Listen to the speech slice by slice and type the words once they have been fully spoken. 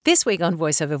This week on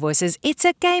VoiceOver Voices, it's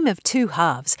a game of two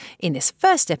halves. In this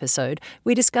first episode,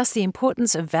 we discuss the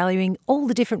importance of valuing all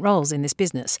the different roles in this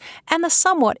business and the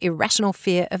somewhat irrational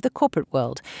fear of the corporate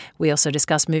world. We also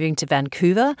discuss moving to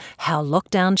Vancouver, how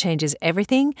lockdown changes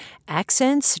everything,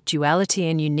 accents, duality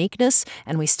and uniqueness,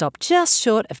 and we stop just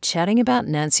short of chatting about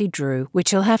Nancy Drew,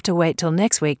 which you'll have to wait till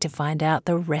next week to find out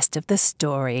the rest of the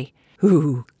story.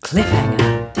 Ooh,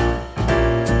 cliffhanger.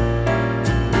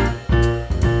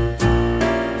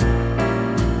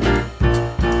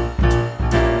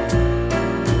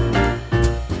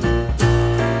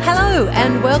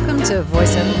 And welcome to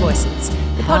VoiceOver Voices,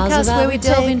 the podcast where we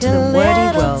delve into the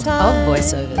wordy world of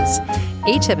voiceovers.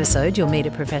 Each episode, you'll meet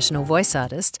a professional voice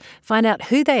artist, find out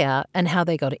who they are and how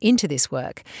they got into this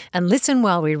work, and listen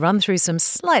while we run through some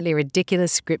slightly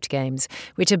ridiculous script games,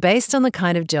 which are based on the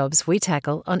kind of jobs we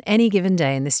tackle on any given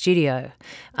day in the studio.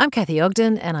 I'm Kathy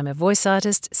Ogden, and I'm a voice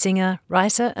artist, singer,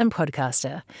 writer, and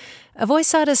podcaster. A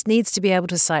voice artist needs to be able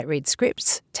to sight-read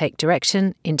scripts, take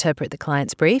direction, interpret the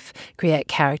client's brief, create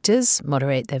characters,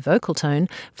 moderate their vocal tone,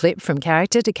 flip from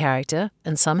character to character,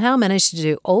 and somehow manage to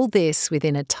do all this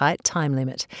within a tight time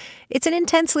limit. It's an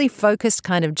intensely focused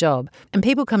kind of job, and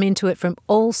people come into it from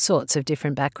all sorts of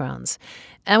different backgrounds.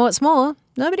 And what's more,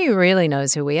 nobody really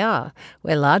knows who we are.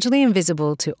 We're largely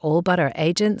invisible to all but our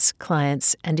agents,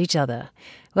 clients, and each other.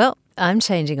 Well, I'm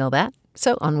changing all that,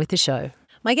 so on with the show.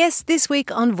 My guest this week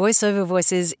on VoiceOver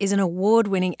Voices is an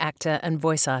award-winning actor and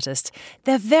voice artist,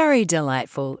 the very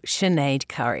delightful Sinead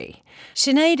Currie.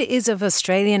 Sinead is of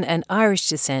Australian and Irish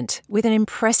descent with an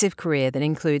impressive career that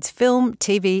includes film,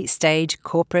 TV, stage,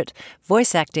 corporate,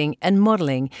 voice acting and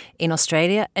modelling in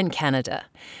Australia and Canada.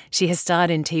 She has starred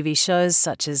in TV shows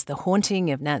such as The Haunting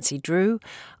of Nancy Drew,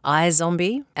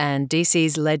 iZombie and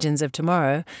DC's Legends of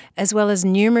Tomorrow, as well as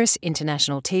numerous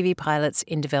international TV pilots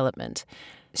in development.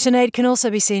 Sinead can also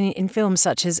be seen in films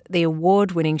such as the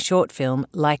award-winning short film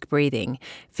Like Breathing,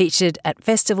 featured at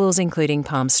festivals including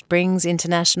Palm Springs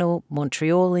International,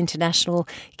 Montreal International,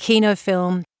 Kino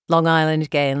Film, Long Island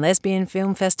Gay and Lesbian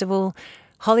Film Festival,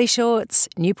 Holly Shorts,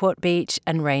 Newport Beach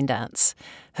and Raindance.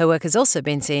 Her work has also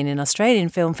been seen in Australian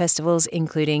film festivals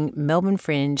including Melbourne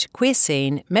Fringe, Queer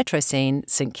Scene, Metro Scene,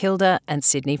 St Kilda and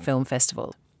Sydney Film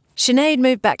Festival. Sinead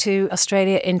moved back to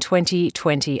Australia in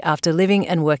 2020 after living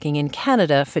and working in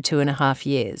Canada for 2.5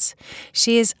 years.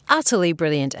 She is utterly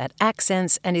brilliant at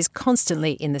accents and is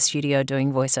constantly in the studio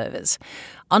doing voiceovers.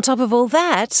 On top of all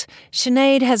that,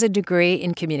 Sinead has a degree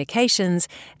in communications,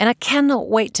 and I cannot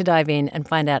wait to dive in and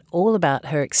find out all about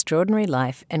her extraordinary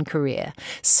life and career.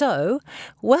 So,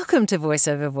 welcome to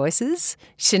VoiceOver Voices,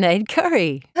 Sinead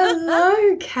Currie.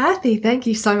 Hello, Kathy. Thank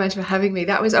you so much for having me.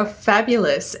 That was a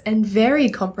fabulous and very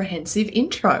comprehensive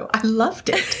intro. I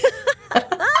loved it.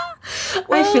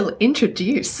 Well, I feel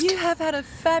introduced. You have had a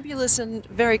fabulous and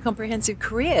very comprehensive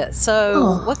career.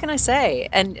 So what can I say?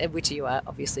 And which you are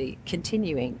obviously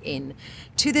continuing in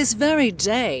to this very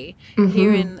day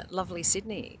here in lovely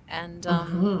Sydney. And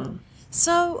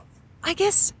so I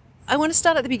guess I want to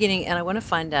start at the beginning and I want to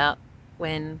find out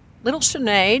when little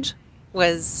Sinead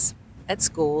was at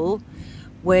school,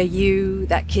 were you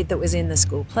that kid that was in the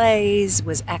school plays,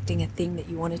 was acting a thing that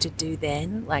you wanted to do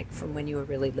then, like from when you were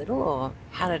really little, or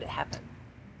how did it happen?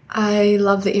 I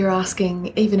love that you're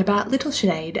asking even about little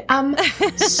Sinead.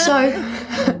 So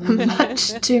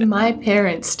much to my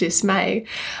parents' dismay,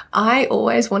 I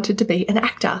always wanted to be an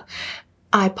actor.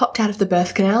 I popped out of the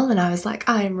birth canal and I was like,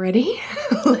 I'm ready.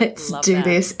 Let's do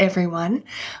this, everyone.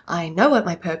 I know what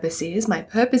my purpose is. My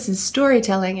purpose is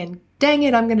storytelling and dang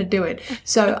it, I'm going to do it.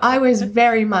 So I was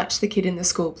very much the kid in the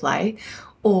school play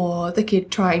or the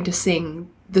kid trying to sing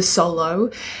the solo.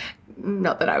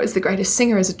 Not that I was the greatest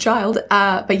singer as a child,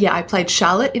 but yeah, I played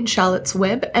Charlotte in Charlotte's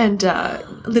Web, and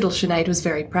little Sinead was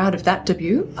very proud of that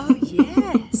debut. Oh,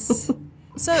 yes.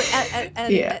 So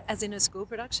as in a school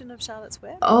production of Charlotte's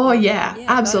Web? Oh, yeah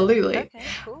absolutely. Okay,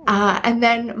 cool. And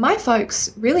then my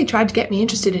folks really tried to get me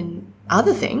interested in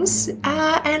other things,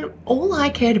 and all I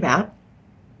cared about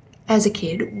as a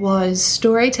kid was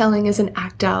storytelling as an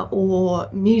actor or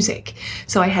music.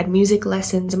 So I had music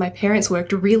lessons and my parents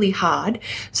worked really hard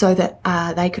so that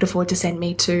they could afford to send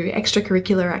me to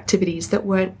extracurricular activities that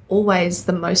weren't always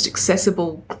the most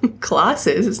accessible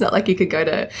classes. It's not like you could go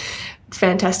to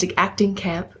fantastic acting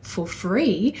camp for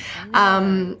free.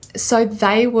 So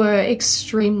they were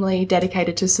extremely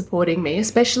dedicated to supporting me,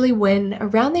 especially when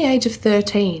around the age of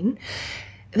 13,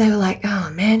 they were like, oh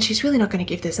man, she's really not going to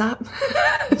give this up.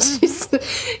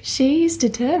 she's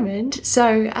determined.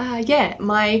 So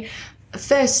my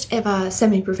first ever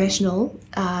semi-professional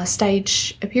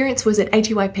stage appearance was at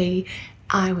ATYP.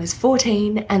 I was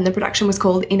 14 and the production was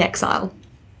called In Exile.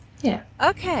 Yeah.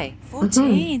 Okay,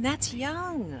 14. That's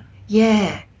young.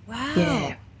 Yeah. Wow.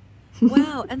 Yeah.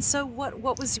 Wow. And so what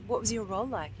was your role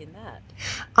like in that?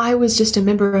 I was just a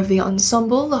member of the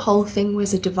ensemble. The whole thing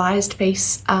was a devised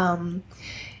piece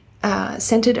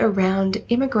centered around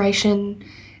immigration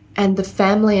and the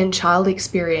family and child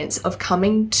experience of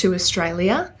coming to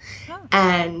Australia.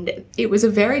 And it was a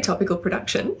very topical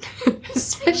production,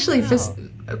 especially for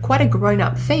quite a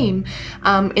grown-up theme,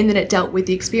 in that it dealt with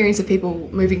the experience of people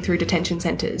moving through detention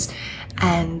centres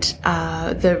and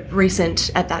the recent,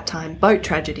 at that time, boat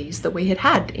tragedies that we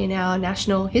had in our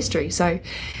national history. So,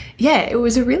 yeah, it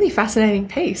was a really fascinating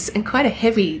piece and quite a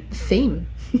heavy theme.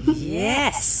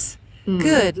 Yes.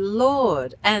 Good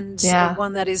Lord. And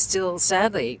one that is still,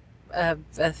 sadly, a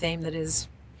theme that is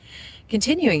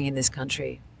continuing in this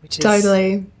country. Which is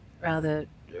totally rather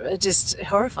just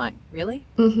horrifying, really.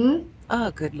 Mm-hmm.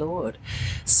 Oh, good Lord.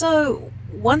 So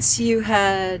once you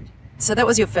had, so that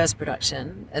was your first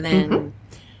production, and then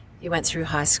you went through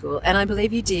high school, and I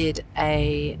believe you did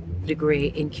a degree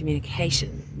in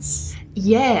communications.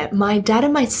 Yeah, my dad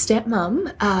and my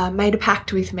stepmom made a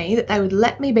pact with me that they would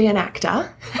let me be an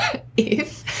actor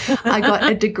if I got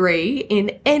a degree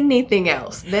in anything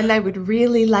else. Then they would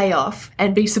really lay off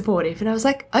and be supportive. And I was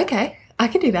like, okay, I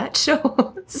can do that,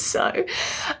 sure. So,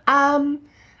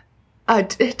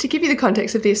 to give you the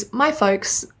context of this, my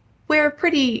folks, we're a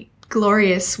pretty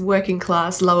glorious working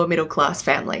class, lower middle class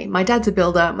family. My dad's a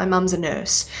builder, my mum's a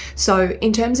nurse. So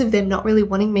in terms of them not really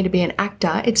wanting me to be an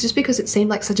actor, it's just because it seemed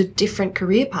like such a different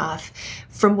career path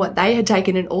from what they had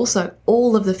taken, and also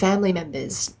all of the family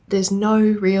members. There's no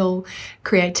real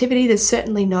creativity. There's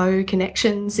certainly no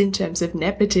connections in terms of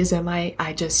nepotism.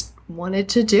 I just wanted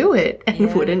to do it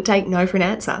and wouldn't take no for an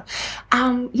answer.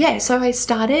 So I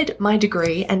started my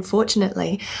degree, and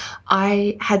fortunately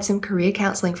I had some career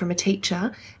counselling from a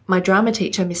teacher, my drama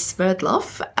teacher, Miss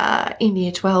Sverdlov, in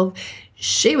year 12.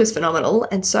 She was phenomenal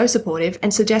and so supportive,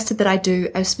 and suggested that I do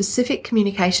a specific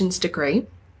communications degree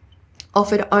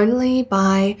offered only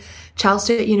by Charles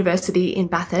Sturt University in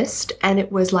Bathurst, and it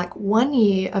was like 1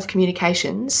 year of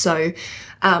communications, so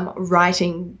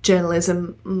writing,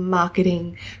 journalism,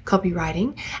 marketing,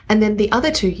 copywriting, and then the other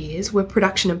 2 years were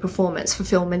production and performance for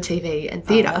film and TV and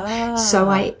theatre. So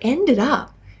I ended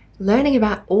up learning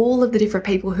about all of the different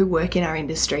people who work in our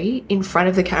industry, in front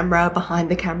of the camera, behind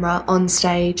the camera, on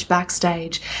stage,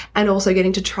 backstage, and also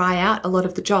getting to try out a lot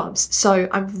of the jobs. So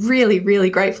I'm really, really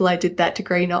grateful I did that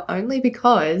degree, not only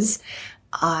because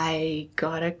I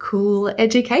got a cool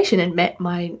education and met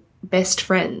my best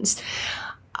friends,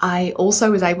 I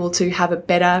also was able to have a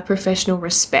better professional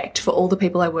respect for all the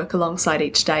people I work alongside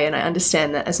each day. And I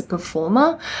understand that as a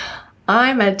performer,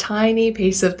 I'm a tiny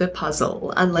piece of the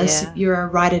puzzle. Unless you're a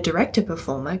writer-director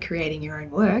performer creating your own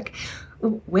work,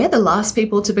 we're the last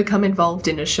people to become involved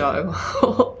in a show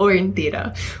or in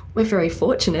theatre. We're very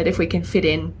fortunate if we can fit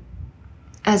in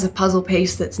as a puzzle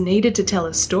piece that's needed to tell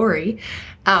a story,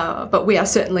 but we are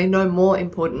certainly no more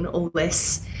important or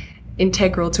less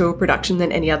integral to a production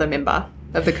than any other member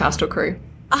of the cast or crew.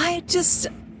 I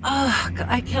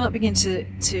cannot begin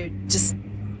to just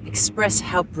express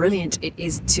how brilliant it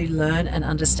is to learn and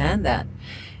understand that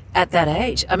at that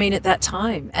age. I mean, at that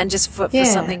time, and just for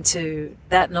something to,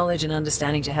 that knowledge and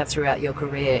understanding to have throughout your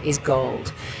career is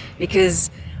gold,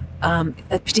 because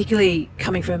particularly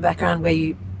coming from a background where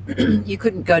you you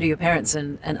couldn't go to your parents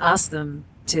and ask them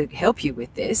to help you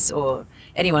with this, or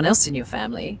anyone else in your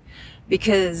family,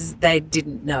 because they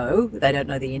don't know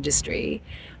the industry.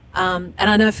 And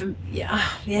I know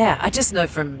I just know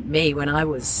from me, when I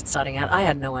was starting out, I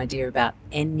had no idea about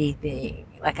anything.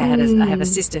 Like I have a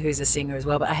sister who's a singer as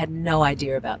well, but I had no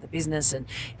idea about the business, and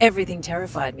everything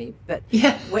terrified me. But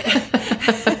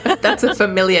that's a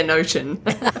familiar notion.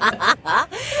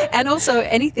 And also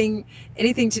anything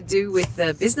to do with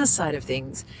the business side of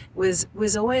things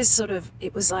was always sort of,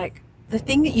 it was like the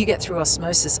thing that you get through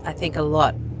osmosis, I think, a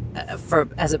lot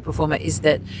as a performer, is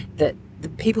that the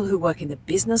people who work in the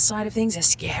business side of things are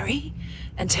scary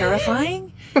and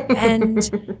terrifying,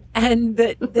 and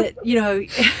that you know,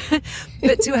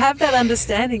 but to have that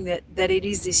understanding that it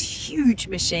is this huge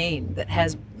machine that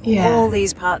has all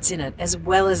these parts in it, as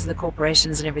well as the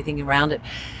corporations and everything around it,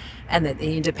 and that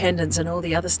the independence and all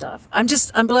the other stuff. I'm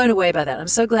blown away by that. I'm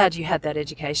so glad you had that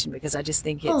education, because I just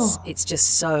think it's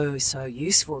just so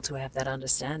useful to have that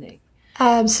understanding.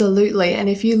 Absolutely. And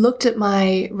if you looked at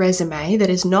my resume that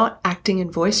is not acting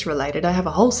and voice related, I have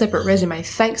a whole separate resume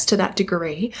thanks to that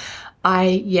degree.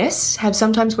 I have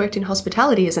sometimes worked in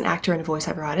hospitality as an actor and a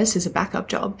voiceover artist as a backup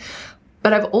job,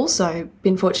 But I've also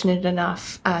been fortunate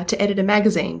enough to edit a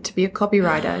magazine, to be a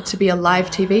copywriter, to be a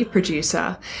live TV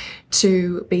producer,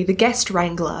 to be the guest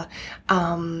wrangler.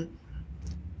 And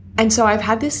so I've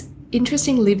had this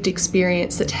interesting lived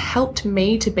experience that helped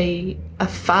me to be a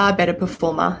far better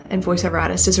performer and voiceover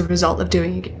artist as a result of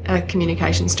doing a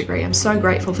communications degree. I'm so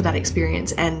grateful for that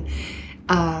experience, and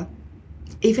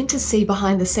even to see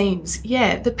behind the scenes.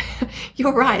 Yeah,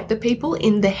 you're right. The people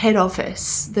in the head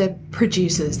office, the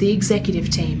producers, the executive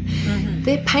team,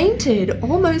 they're painted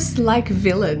almost like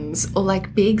villains or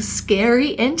like big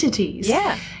scary entities.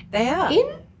 Yeah, they are.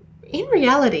 In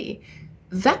reality,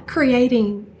 that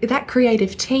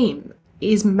creative team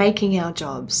is making our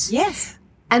jobs. Yes.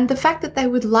 And the fact that they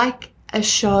would like a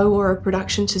show or a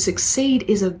production to succeed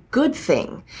is a good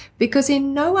thing, because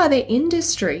in no other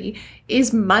industry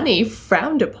is money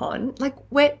frowned upon. Like,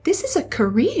 this is a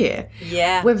career.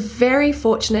 Yeah. We're very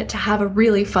fortunate to have a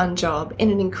really fun job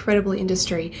in an incredible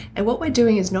industry. And what we're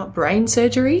doing is not brain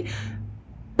surgery,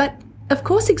 but of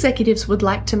course executives would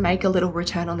like to make a little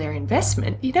return on their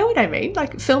investment. You know what I mean?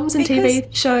 Like films and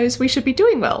TV shows, we should be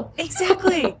doing well.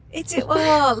 Exactly.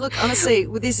 Look, honestly,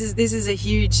 this is a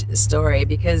huge story,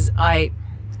 because I'm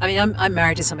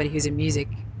married to somebody who's a music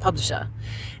publisher,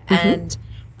 and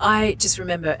I just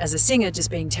remember as a singer just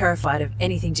being terrified of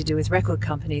anything to do with record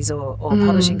companies or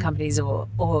publishing companies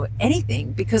or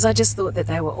anything, because I just thought that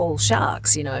they were all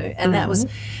sharks, you know, and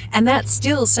that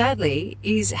still sadly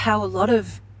is how a lot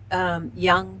of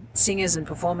young singers and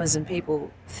performers and people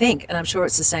think, and I'm sure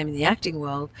it's the same in the acting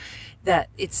world, that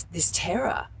it's this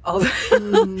terror of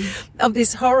of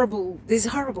these horrible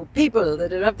people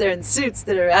that are up there in suits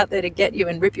that are out there to get you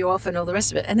and rip you off and all the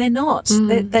rest of it, and they're not.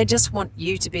 They just want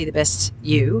you to be the best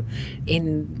you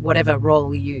in whatever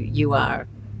role you are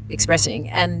expressing,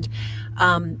 and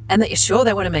that you're sure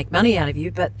they want to make money out of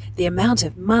you, but the amount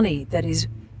of money that is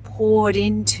poured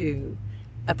into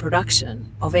a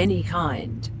production of any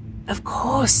kind, of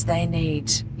course they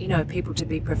need, you know, people to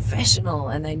be professional,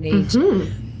 and they need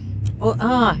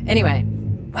anyway,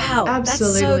 wow.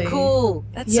 Absolutely. That's so cool.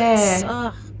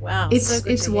 Wow.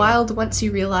 It's wild once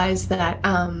you realize that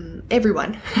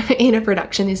everyone in a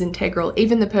production is integral,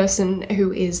 even the person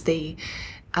who is the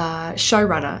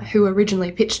showrunner who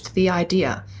originally pitched the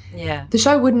idea. Yeah. The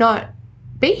show would not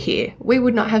be here. We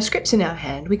would not have scripts in our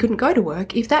hand. We couldn't go to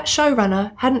work if that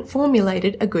showrunner hadn't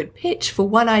formulated a good pitch for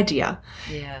one idea.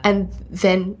 Yeah. And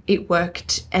then it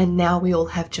worked, and now we all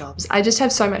have jobs. I just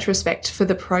have so much respect for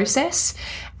the process,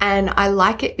 and I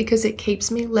like it because it keeps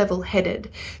me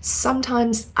level-headed.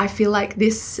 Sometimes I feel like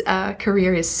this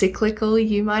career is cyclical.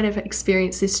 You might have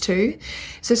experienced this too.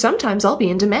 So sometimes I'll be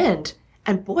in demand,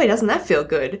 and boy, doesn't that feel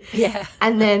good. Yeah.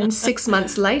 And then 6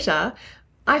 months later,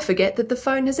 I forget that the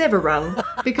phone has ever rung,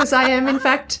 because I am, in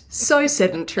fact, so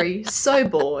sedentary, so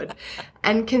bored,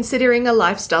 and considering a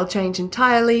lifestyle change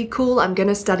entirely. Cool, I'm going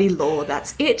to study law.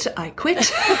 That's it. I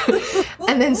quit.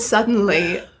 And then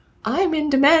suddenly I'm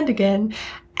in demand again.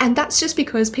 And that's just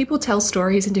because people tell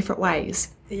stories in different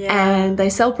ways. Yeah. And they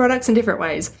sell products in different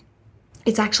ways.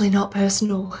 It's actually not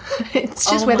personal. It's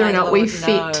just whether or not we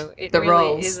fit the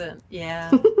roles. Isn't.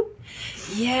 Yeah.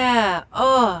 Yeah.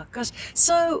 Oh, gosh.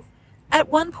 So at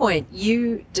one point,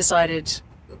 you decided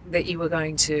that you were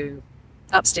going to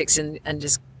up sticks and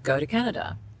just go to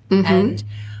Canada. And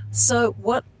so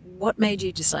what made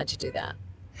you decide to do that?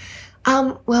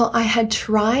 Well, I had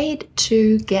tried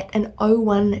to get an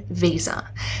O1 visa.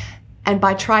 And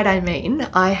by tried, I mean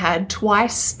I had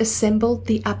twice assembled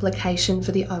the application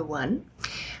for the O1.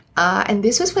 And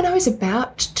this was when I was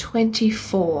about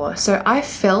 24. So I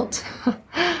felt...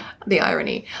 the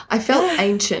irony. I felt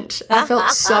ancient. I felt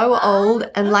so old,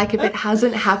 and like if it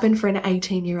hasn't happened for an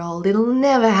 18-year-old, it'll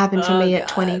never happen for me at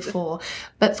 24.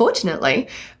 But fortunately,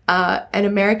 an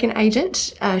American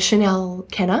agent, Chanel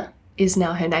Kenner, is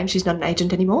now her name. She's not an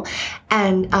agent anymore.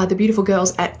 And the beautiful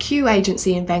girls at Q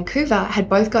Agency in Vancouver had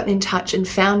both gotten in touch and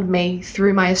found me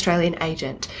through my Australian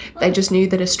agent. They just knew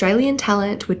that Australian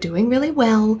talent were doing really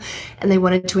well, and they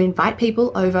wanted to invite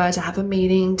people over to have a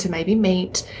meeting, to maybe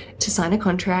meet, to sign a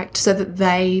contract, so that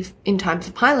they, in time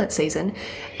for pilot season,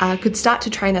 could start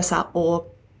to train us up, or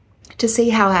to see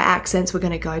how our accents were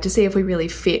going to go, to see if we really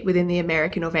fit within the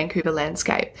American or Vancouver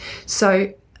landscape.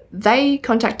 So they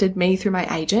contacted me through my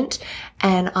agent,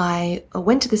 and I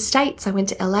went to the States. I went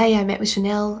to LA. I met with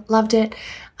Chanel, loved it.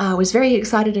 I was very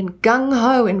excited and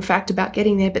gung-ho, in fact, about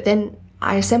getting there. But then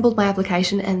I assembled my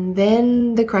application, and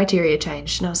then the criteria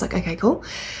changed. And I was like, okay, cool.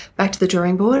 Back to the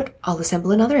drawing board. I'll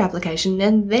assemble another application.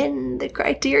 And then the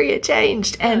criteria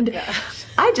changed. And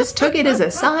I just took it as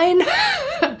a sign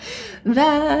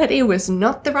that it was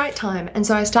not the right time. And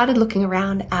so I started looking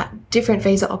around at different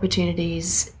visa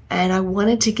opportunities, and I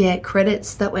wanted to get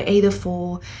credits that were either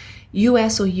for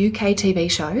US or UK TV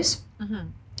shows.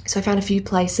 So I found a few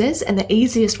places, and the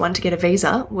easiest one to get a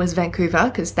visa was Vancouver,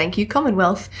 because thank you,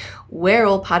 Commonwealth, we're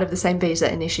all part of the same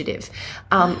visa initiative.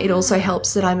 It also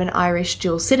helps that I'm an Irish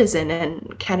dual citizen,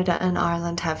 and Canada and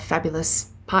Ireland have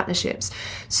fabulous partnerships.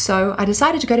 So I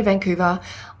decided to go to Vancouver.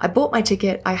 I bought my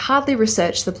ticket. I hardly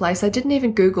researched the place. I didn't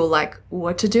even Google like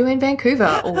what to do in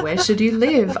Vancouver or where should you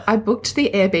live. I booked the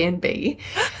Airbnb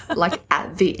like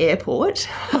at the airport.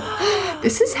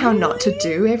 This is how not to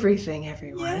do everything,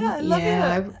 everyone. Yeah, I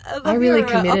love I really your,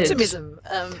 committed. Optimism.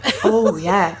 Oh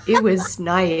yeah, it was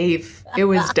naive. It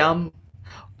was dumb.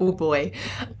 Oh boy.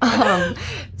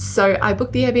 So I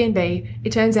booked the Airbnb.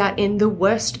 It turns out in the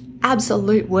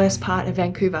absolute worst part of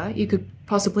Vancouver you could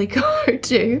possibly go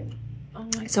to.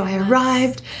 So I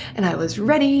arrived and I was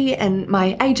ready, and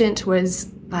my agent was,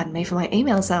 pardon me for my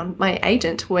email sound, my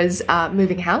agent was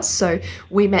moving house. So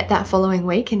we met that following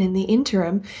week, and in the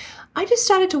interim, I just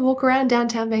started to walk around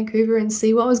downtown Vancouver and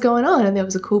see what was going on. And there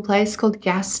was a cool place called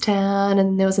Gastown,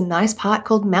 and there was a nice park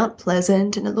called Mount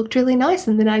Pleasant, and it looked really nice.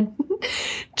 And then I'd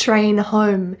train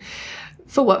home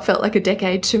for what felt like a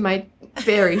decade to my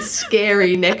very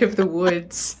scary neck of the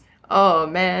woods. Oh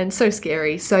man, so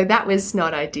scary. So that was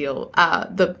not ideal,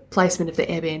 the placement of the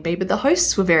Airbnb, but the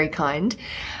hosts were very kind.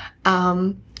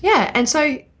 And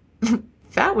so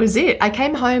that was it. I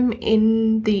came home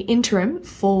in the interim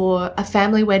for a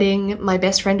family wedding. My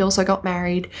best friend also got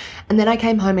married. And then I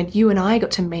came home and you and I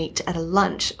got to meet at a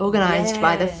lunch organised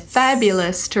by the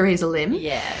fabulous Teresa Lim.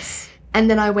 Yes. And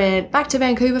then I went back to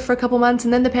Vancouver for a couple months,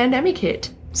 and then the pandemic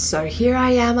hit. So here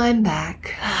I am, I'm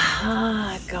back.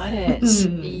 Got it.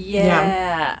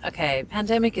 Yeah. Okay,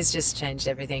 pandemic has just changed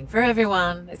everything for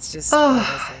everyone. It's just one of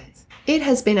those things. It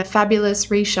has been a fabulous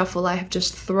reshuffle. I have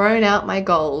just thrown out my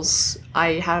goals.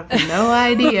 I have no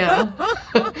idea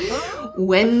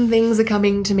when things are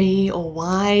coming to me or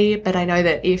why, but I know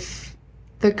that if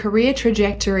the career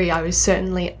trajectory I was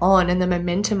certainly on and the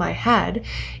momentum I had,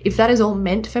 if that is all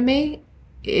meant for me,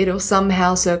 it'll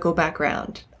somehow circle back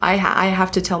round. I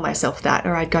have to tell myself that,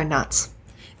 or I'd go nuts.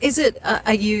 Is it,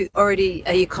 are you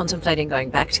contemplating going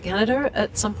back to Canada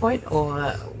at some point, or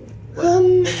what do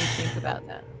you think about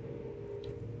that?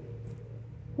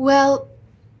 Well,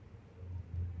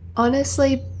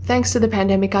 honestly, thanks to the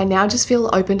pandemic, I now just feel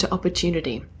open to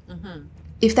opportunity.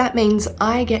 If that means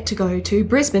I get to go to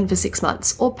Brisbane for 6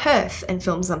 months, or Perth and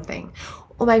film something,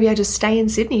 or maybe I just stay in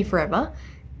Sydney forever,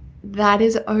 that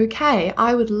is okay.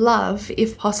 I would love,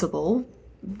 if possible,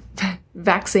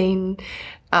 vaccine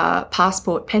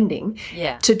passport pending,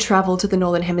 to travel to the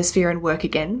Northern Hemisphere and work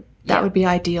again. That would be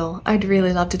ideal. I'd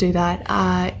really love to do that.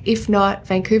 If not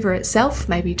Vancouver itself,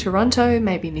 maybe Toronto,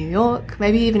 maybe New York,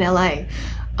 maybe even LA.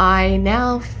 I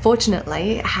now,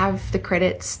 fortunately, have the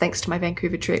credits, thanks to my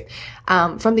Vancouver trip,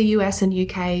 from the US and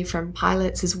UK, from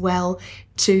pilots as well,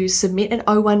 to submit an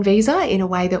O1 visa in a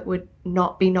way that would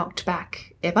not be knocked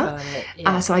back ever.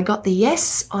 So I got the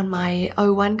yes on my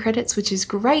O1 credits, which is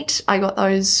great. I got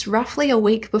those roughly a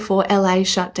week before LA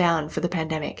shut down for the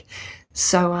pandemic.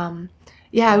 So,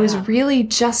 I was really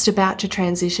just about to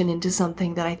transition into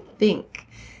something that I think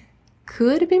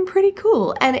could have been pretty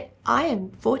cool. And I am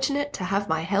fortunate to have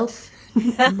my health,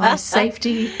 my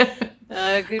safety.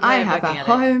 I have a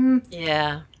home.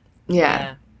 Yeah.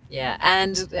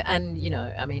 And you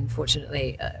know, I mean,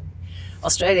 fortunately,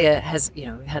 Australia has, you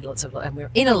know, had lots of, and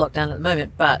we're in a lockdown at the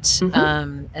moment, but,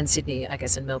 and Sydney, I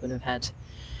guess, and Melbourne have had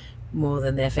more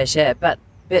than their fair share. But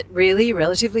really,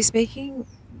 relatively speaking,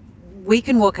 we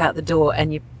can walk out the door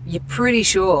and you're pretty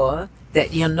sure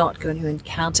that you're not going to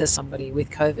encounter somebody with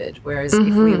COVID. Whereas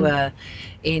if we were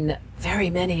in very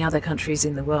many other countries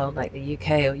in the world, like the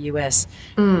UK or US,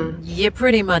 you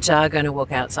pretty much are going to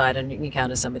walk outside and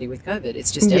encounter somebody with COVID. It's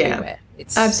just everywhere.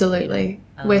 It's absolutely. You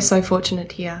know, we're so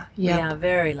fortunate here. Yeah. We are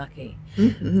very lucky.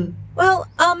 Well,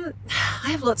 I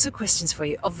have lots of questions for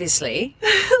you, obviously.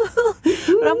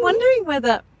 But I'm wondering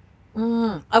whether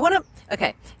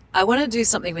I want to do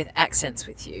something with accents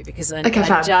with you, because I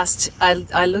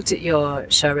looked at your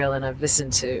showreel and I've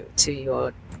listened to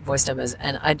your voice demos,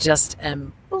 and I just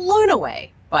am blown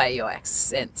away by your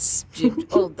accents,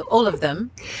 all of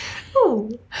them.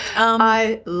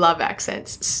 I love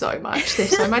accents so much. They're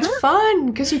so much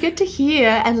fun because you get to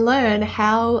hear and learn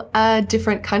how a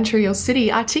different country or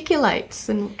city articulates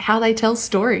and how they tell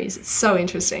stories. It's so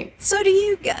interesting. So have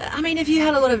you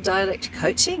had a lot of dialect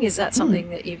coaching? Is that something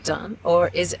that you've done,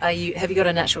 or have you got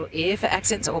a natural ear for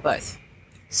accents, or both?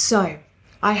 So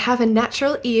I have a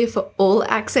natural ear for all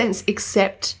accents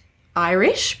except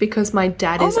Irish because my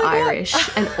dad is Irish,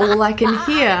 and all I can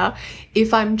hear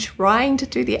if I'm trying to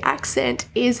do the accent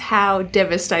is how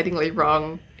devastatingly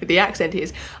wrong the accent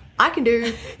is. I can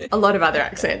do a lot of other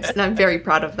accents, and I'm very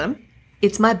proud of them.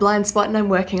 It's my blind spot and I'm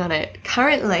working on it.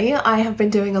 Currently, I have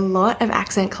been doing a lot of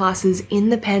accent classes in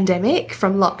the pandemic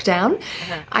from lockdown.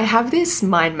 I have this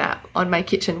mind map on my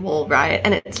kitchen wall, right?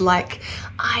 And it's like,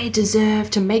 I deserve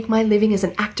to make my living as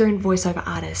an actor and voiceover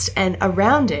artist. And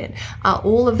around it are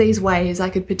all of these ways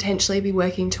I could potentially be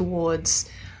working towards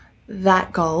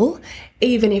that goal,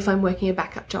 even if I'm working a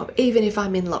backup job, even if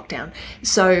I'm in lockdown.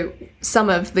 So some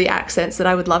of the accents that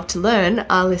I would love to learn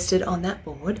are listed on that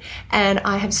board, and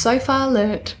I have so far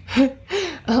learnt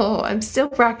I'm still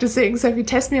practicing, so if you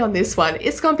test me on this one,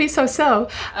 it's gonna be so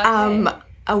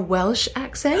a Welsh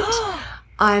accent.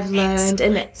 I've learned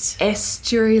an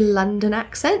estuary London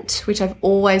accent, which I've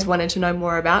always wanted to know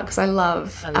more about because I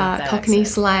love Cockney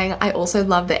slang. I also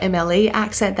love the MLE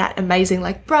accent, that amazing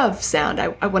like bruv sound.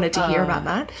 I wanted to hear about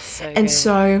that.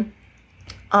 So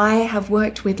I have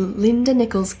worked with Linda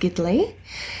Nichols Gidley.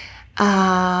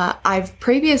 I've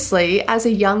previously, as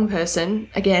a young person,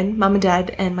 again, mum and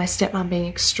dad and my stepmom being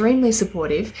extremely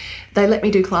supportive, they let me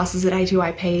do classes at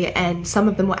A2IP, and some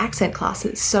of them were accent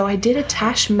classes. So I did a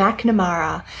Tash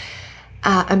McNamara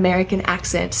American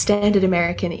accent, standard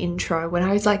American intro when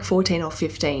I was like 14 or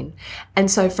 15.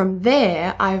 And so from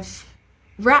there, I've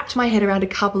wrapped my head around a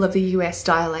couple of the US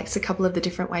dialects, a couple of the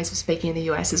different ways of speaking in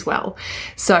the US as well.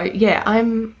 So yeah,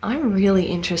 I'm really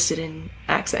interested in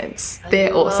accents.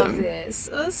 They're awesome. This.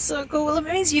 Oh, that's so cool. Well, it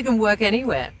means you can work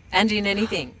anywhere and in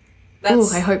anything.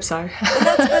 Oh, I hope so.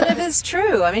 But it is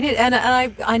true. I mean,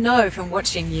 I know from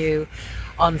watching you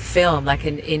on film, like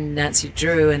in Nancy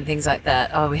Drew and things like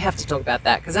that. Oh, we have to talk about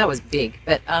that because that was big.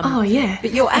 But oh yeah.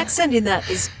 But your accent in that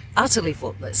is utterly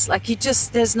faultless. Like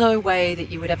there's no way that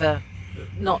you would ever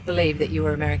not believe that you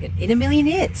were American in a million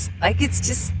years. Like, it's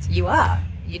just, you are.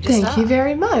 You just Thank you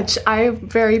very much. I'm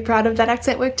very proud of that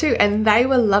accent work too. And they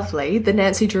were lovely. The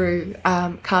Nancy Drew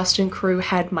cast and crew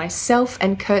had myself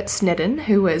and Kurt Snedden,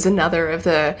 who was another of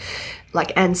the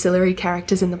like ancillary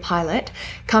characters in the pilot,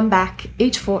 come back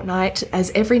each fortnight as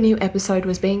every new episode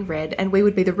was being read, and we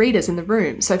would be the readers in the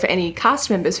room. So for any cast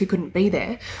members who couldn't be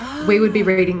there, we would be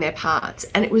reading their parts.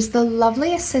 And it was the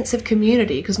loveliest sense of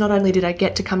community, because not only did I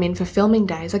get to come in for filming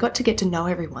days, I got to get to know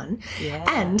everyone. Yeah.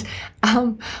 And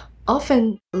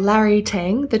often Larry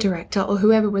Tang, the director, or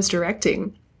whoever was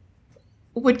directing,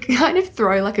 would kind of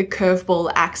throw like a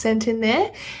curveball accent in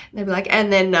there. They'd be like,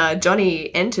 and then Johnny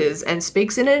enters and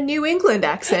speaks in a New England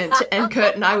accent. And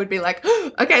Kurt and I would be like,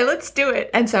 okay, let's do it.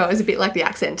 And so it was a bit like the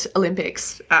accent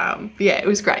Olympics. Yeah, it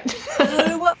was great.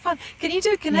 Oh, what fun. Can you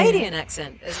do a Canadian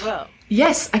accent as well?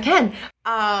 Yes, I can.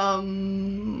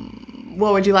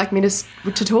 What would you like me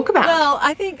to talk about? Well,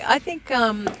 I think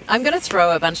I'm going to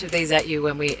throw a bunch of these at you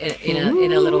when we in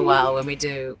a little while when we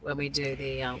do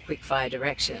the quick fire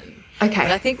direction. Okay.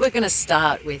 But I think we're going to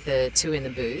start with Two in the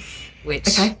Booth,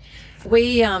 which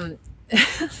we I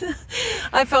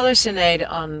follow Sinead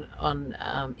on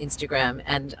Instagram,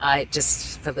 and I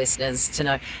just, for listeners to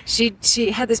know,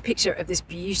 she had this picture of this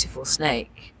beautiful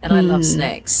snake, and I love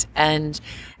snakes. And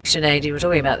Sinead, you were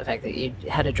talking about the fact that you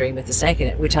had a dream with a snake in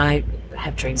it, which I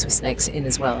have dreams with snakes in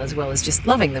as well as just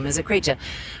loving them as a creature.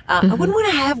 I wouldn't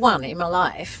want to have one in my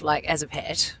life, like as a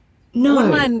pet. No. I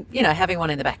wouldn't mind, having one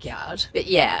in the backyard. But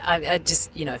yeah, I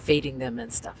just, feeding them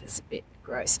and stuff is a bit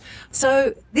gross.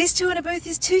 So this Two in a Booth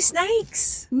is two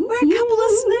snakes. We're a couple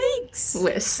of snakes.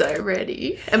 We're so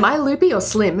ready. Am I loopy or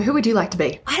slim? Who would you like to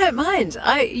be? I don't mind.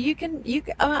 You can.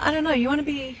 I don't know. You want to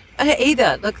be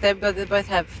either? Look, they both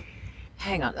have.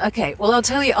 Hang on. Okay. Well, I'll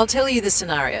tell you the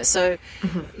scenario. So,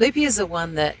 Loopy is the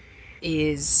one that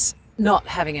is not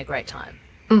having a great time.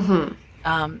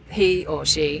 He or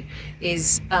she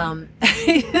is.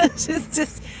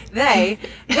 just they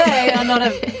are not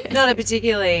a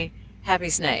particularly happy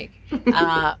snake.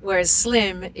 Whereas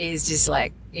Slim is just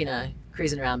like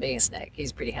cruising around being a snake.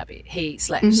 He's pretty happy.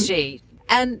 She,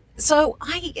 and so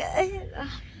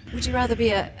would you rather be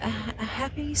a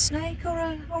happy snake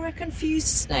or a confused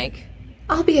snake?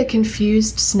 I'll be a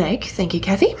confused snake. Thank you,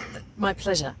 Kathy. My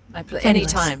pleasure.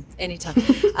 Anytime.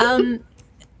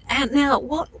 And now,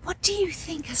 what do you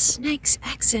think a snake's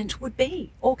accent would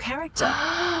be, or character?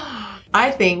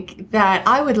 I think that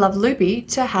I would love Loopy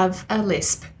to have a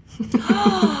lisp.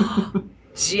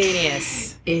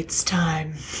 Genius. It's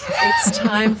time. It's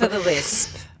time for the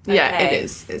lisp. Okay. Yeah, it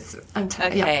is. I'm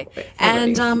tired. Okay. Yeah,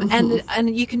 and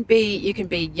you can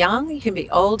be young, you can be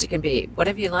old, you can be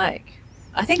whatever you like.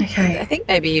 I think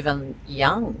maybe even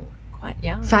young, quite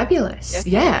young. Fabulous. Okay.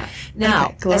 Yeah.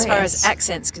 Now, as far as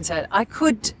accents concerned, I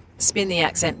could spin the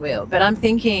accent wheel, but I'm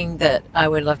thinking that I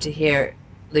would love to hear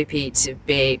Loopy to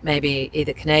be maybe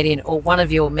either Canadian or one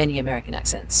of your many American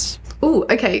accents. Ooh,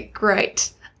 okay,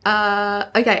 great.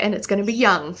 Okay, and it's going to be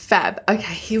young, fab.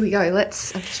 Okay, here we go. I'm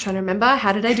just trying to remember.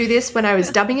 How did I do this when I was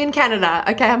dubbing in Canada?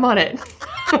 Okay, I'm on it.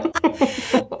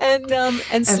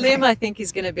 And Slim, I think,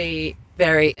 is going to be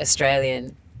very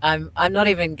Australian. I'm not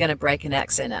even going to break an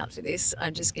accent out for this.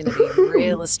 I'm just going to be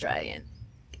real Australian.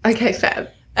 Okay, fab.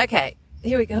 Okay,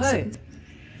 here we go.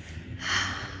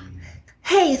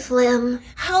 Hey, Slim.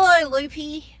 Hello,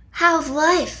 Loopy. How's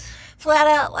life? Flat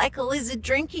out like a lizard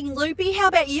drinking, Loopy. How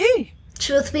about you?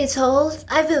 Truth be told,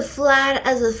 I've been flat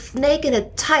as a snake in a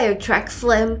tire track,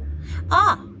 Slim.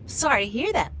 Ah, sorry to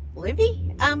hear that,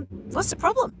 Loopy. What's the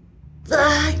problem?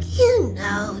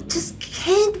 Just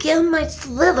can't get my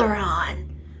slither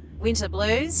on. Winter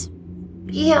blues?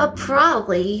 Yeah,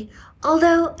 probably.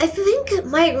 Although I think it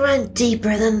might run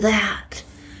deeper than that.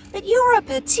 But you're a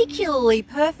particularly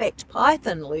perfect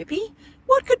python, Loopy.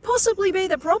 What could possibly be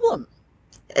the problem?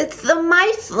 It's the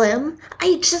mice, Slim.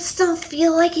 I just don't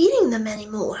feel like eating them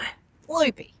anymore.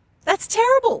 Loopy, that's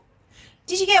terrible.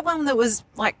 Did you get one that was,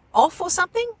 off or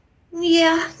something?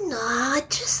 Yeah, no, I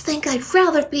just think I'd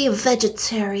rather be a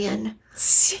vegetarian.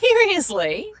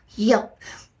 Seriously? Yup.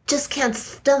 Just can't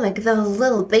stomach those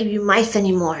little baby mice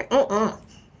anymore.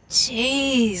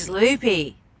 Jeez,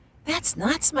 Loopy. That's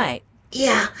nuts, mate.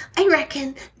 Yeah, I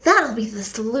reckon that'll be the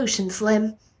solution,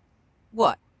 Slim.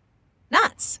 What?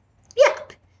 Nuts?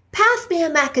 Yep. Pass me a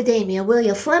macadamia, will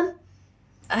you, Slim?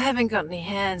 I haven't got any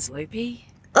hands, Loopy.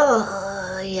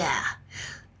 Oh, yeah.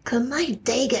 Could my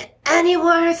day get any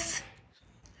worse?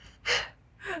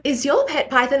 Is your pet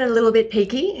python a little bit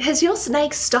picky? Has your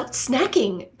snake stopped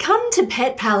snacking? Come to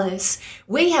Pet Palace.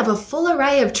 We have a full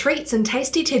array of treats and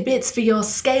tasty tidbits for your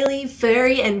scaly,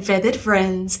 furry and feathered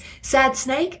friends. Sad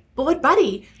snake, bored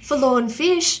buddy, forlorn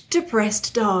fish,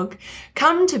 depressed dog.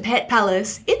 Come to Pet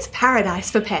Palace. It's paradise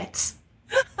for pets.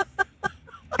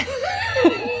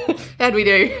 How'd we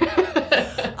do?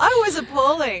 I was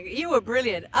appalling. You were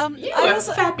brilliant. You were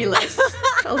fabulous.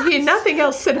 I'll hear nothing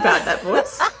else said about that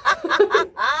voice.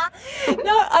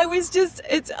 No, I was just,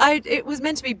 it was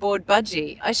meant to be bored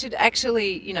budgie. I should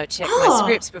actually, check my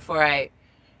scripts before I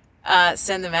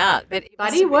send them out. But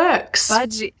Buddy works.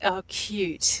 Budgie, oh,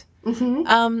 cute.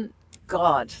 Mm-hmm.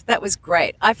 God, that was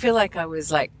great. I feel like I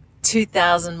was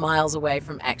 2,000 miles away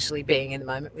from actually being in the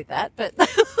moment with that, but...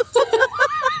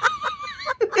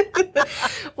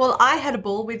 Well, I had a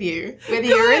ball with you, whether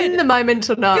you're in the moment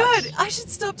or not. Good. I should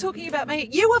stop talking about me.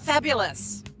 You were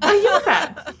fabulous. Oh, you're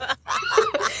fab.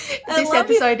 This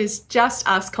episode is just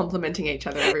us complimenting each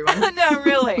other, everyone. No,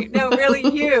 really. No, really,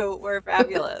 you were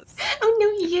fabulous. Oh,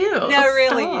 no, you. No,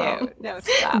 really, Stop. you. No,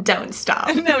 stop. Don't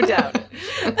stop. No, don't.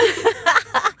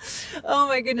 Oh,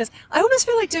 my goodness. I almost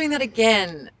feel like doing that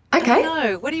again. Okay.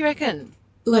 No, what do you reckon?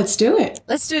 Let's do it.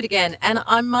 Let's do it again, and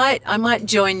I might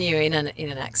join you in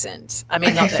an accent. I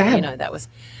mean, Okay, not that fab. that was.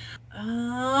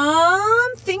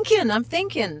 I'm thinking.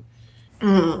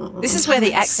 This is where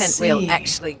the accent wheel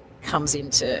actually comes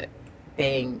into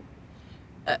being.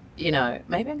 Maybe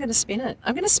I'm going to spin it.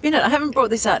 I'm going to spin it. I haven't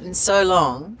brought this out in so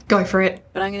long, Go for it.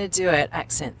 but I'm going to do it.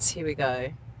 Accents. Here we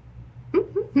go.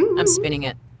 I'm spinning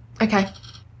it. Okay.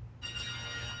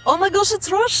 Oh my gosh,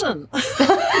 it's Russian.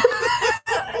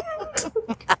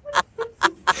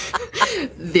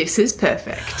 This is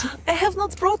perfect. I have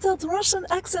not brought out Russian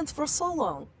accent for so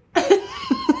long. I'm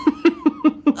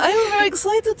very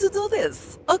excited to do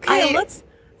this. Okay, let's.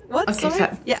 What? Okay, Sorry?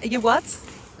 fab. Yeah, you what?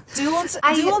 Do you want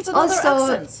I another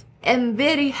also accent? am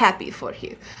very happy for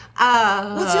you.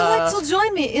 Would you like to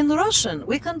join me in Russian?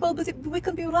 We can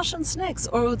be Russian snakes,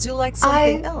 or would you like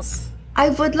something else? I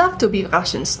would love to be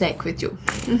Russian snake with you.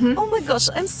 Oh my gosh,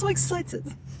 I'm so excited.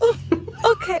 Oh,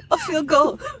 okay, off you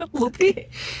go, Loopy.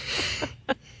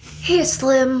 Hey,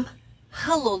 Slim.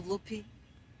 Hello, Loopy.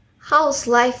 How's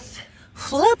life?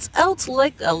 Flat out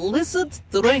like a lizard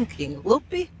drinking,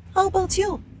 Loopy. How about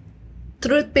you?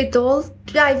 Truth be told,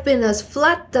 I've been as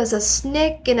flat as a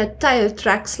snake in a tire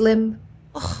track, Slim.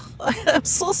 I am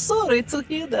so sorry to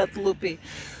hear that, Loopy.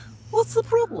 What's the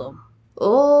problem?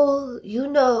 Oh,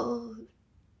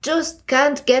 just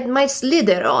can't get my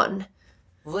slither on.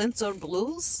 Winter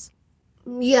blues?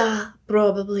 Yeah,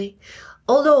 probably.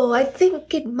 Although I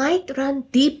think it might run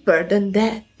deeper than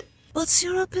that. But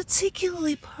you're a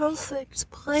particularly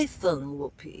perfect python,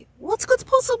 Loopy. What could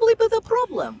possibly be the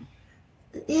problem?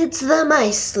 It's the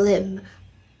mice, Slim.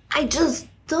 I just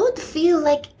don't feel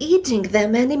like eating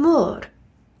them anymore.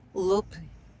 Loopy,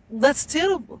 that's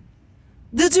terrible.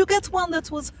 Did you get one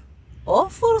that was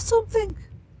off or something?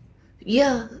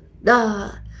 Yeah,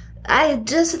 I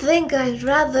just think I'd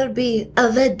rather be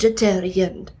a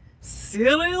vegetarian.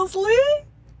 Seriously?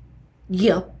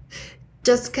 Yup.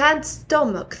 Just can't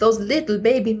stomach those little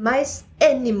baby mice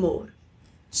anymore.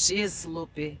 Jeez,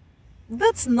 Loopy.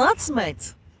 That's nuts,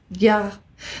 mate. Yeah,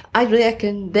 I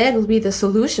reckon that'll be the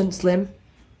solution, Slim.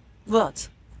 What?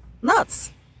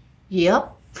 Nuts?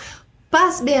 Yup.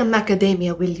 Pass me a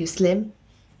macadamia, will you, Slim?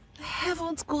 I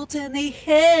haven't got any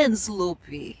hands,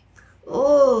 Loopy.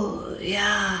 Oh,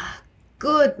 yeah.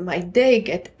 Could my day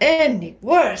get any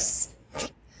worse?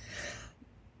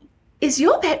 Is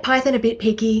your pet python a bit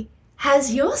picky?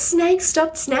 Has your snake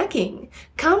stopped snacking?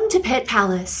 Come to Pet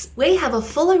Palace. We have a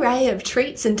full array of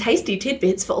treats and tasty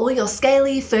tidbits for all your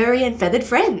scaly, furry and feathered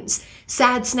friends.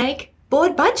 Sad snake,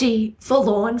 bored budgie,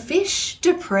 forlorn fish,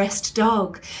 depressed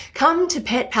dog. Come to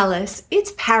Pet Palace.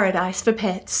 It's paradise for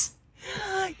pets.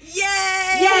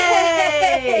 Yay!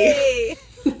 Yay!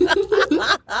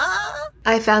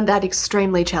 I found that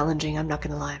extremely challenging, I'm not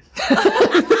going to lie.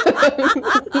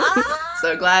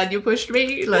 So glad you pushed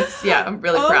me. I'm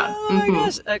really proud. Oh my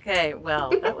gosh. Okay, well,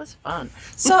 that was fun.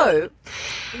 So,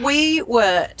 we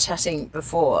were chatting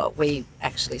before we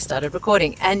actually started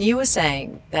recording, and you were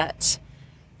saying that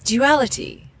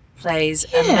duality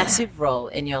plays a massive role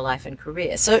in your life and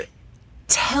career. So,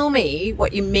 tell me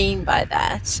what you mean by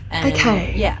that. And,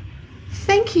 Okay. Yeah.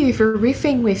 Thank you for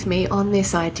riffing with me on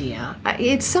this idea.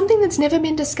 It's something that's never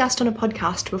been discussed on a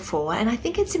podcast before, and I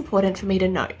think it's important for me to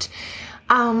note.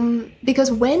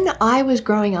 Because when I was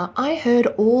growing up, I heard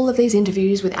all of these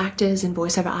interviews with actors and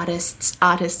voiceover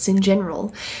artists in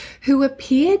general, who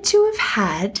appeared to have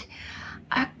had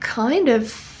a kind of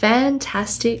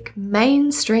fantastic,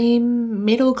 mainstream,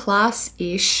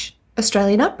 middle-class-ish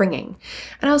Australian upbringing.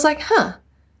 And I was like,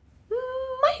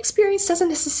 my experience doesn't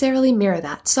necessarily mirror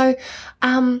that. So,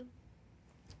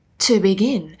 to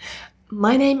begin,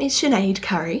 my name is Sinead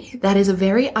Curry. That is a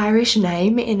very Irish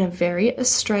name in a very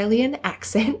Australian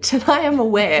accent, and I am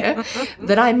aware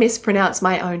that I mispronounce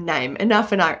my own name.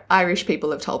 Enough Irish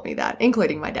people have told me that,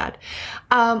 including my dad.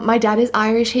 My dad is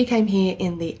Irish. He came here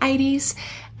in the 80s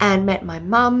and met my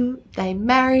mum. They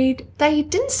married. They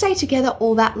didn't stay together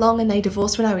all that long, and they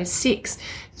divorced when I was 6.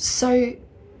 So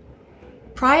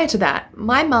prior to that,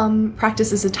 my mum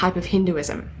practices a type of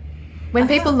Hinduism. When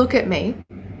people look at me,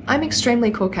 I'm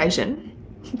extremely Caucasian.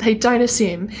 They don't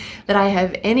assume that I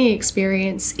have any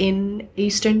experience in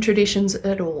Eastern traditions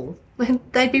at all. And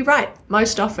they'd be right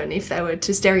most often if they were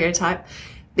to stereotype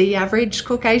the average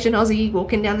Caucasian Aussie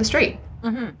walking down the street.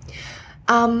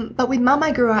 But with Mum,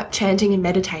 I grew up chanting and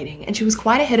meditating, and she was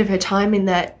quite ahead of her time in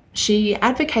that she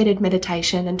advocated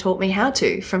meditation and taught me how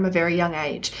to from a very young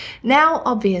age. Now,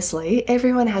 obviously,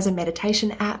 everyone has a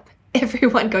meditation app.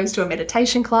 Everyone goes to a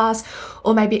meditation class,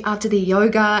 or maybe after the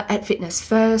yoga at Fitness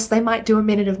First, they might do a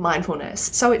minute of mindfulness.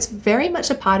 So it's very much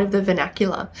a part of the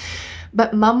vernacular.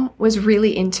 But Mum was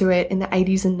really into it in the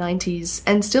 80s and 90s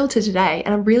and still to today,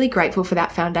 and I'm really grateful for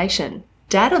that foundation.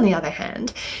 Dad, on the other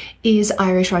hand, is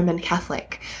Irish Roman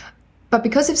Catholic. But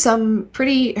because of some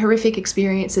pretty horrific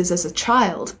experiences as a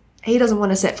child, he doesn't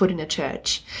want to set foot in a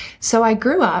church. So I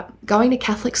grew up going to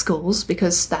Catholic schools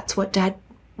because that's what Dad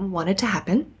wanted to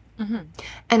happen.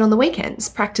 And on the weekends,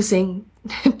 practicing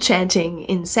chanting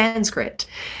in Sanskrit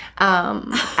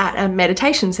at a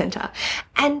meditation centre.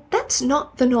 And that's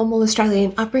not the normal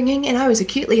Australian upbringing, and I was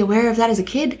acutely aware of that as a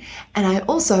kid, and I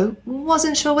also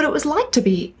wasn't sure what it was like to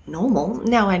be normal.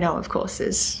 Now I know, of course,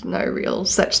 there's no real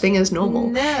such thing as normal.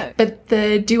 No. But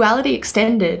the duality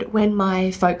extended when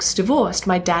my folks divorced.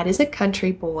 My dad is a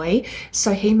country boy,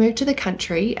 so he moved to the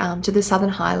country, to the Southern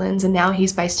Highlands, and now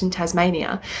he's based in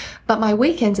Tasmania. But my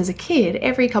weekends as a kid,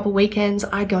 every couple weekends,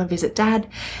 I'd go and visit Dad,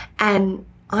 and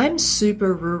I'm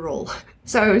super rural.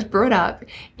 So I was brought up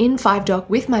in Five Dock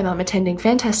with my mum attending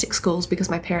fantastic schools because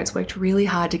my parents worked really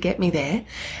hard to get me there.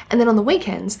 And then on the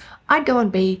weekends, I'd go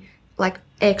and be like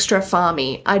extra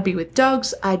farmy. I'd be with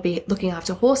dogs, I'd be looking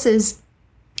after horses,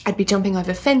 I'd be jumping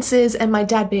over fences, and my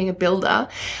dad being a builder,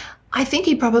 I think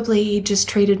he probably just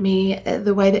treated me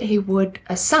the way that he would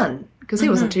a son because he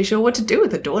wasn't too sure what to do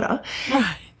with a daughter.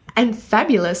 Right. And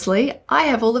fabulously, I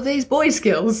have all of these boy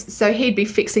skills. So he'd be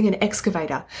fixing an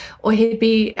excavator, or he'd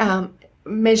be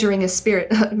measuring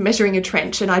a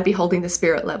trench, and I'd be holding the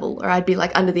spirit level, or I'd be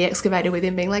like under the excavator with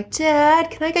him being like, Dad,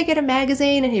 can I go get a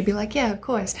magazine? And he'd be like, yeah, of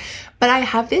course. But I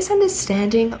have this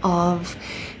understanding of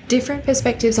different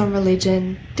perspectives on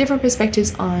religion, different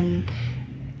perspectives on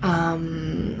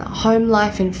home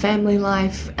life and family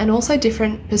life, and also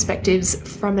different perspectives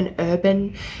from an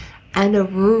urban and a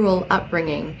rural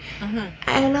upbringing.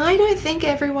 And I don't think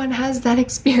everyone has that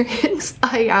experience.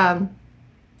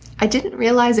 I I didn't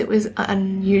realize it was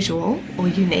unusual or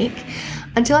unique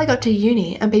until I got to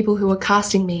uni and people who were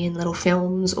casting me in little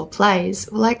films or plays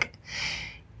were like,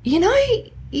 you know,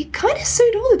 you kind of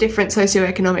suit all the different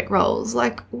socioeconomic roles.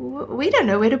 Like, we don't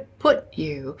know where to put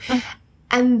you.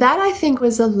 And that, I think,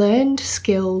 was a learned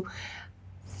skill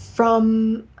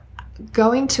from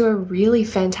going to a really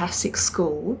fantastic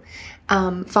school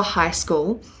for high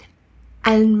school.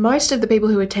 And most of the people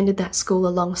who attended that school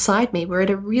alongside me were at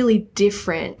a really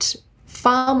different,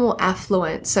 far more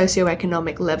affluent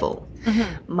socioeconomic level.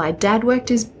 My dad worked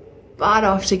his butt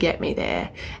off to get me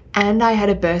there. And I had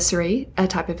a bursary, a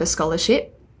type of a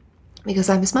scholarship, because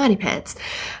I'm a smarty pants.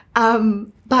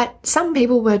 But some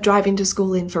people were driving to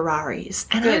school in Ferraris.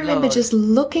 And I remember just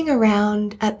looking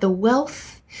around at the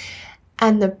wealth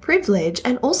and the privilege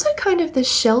and also kind of the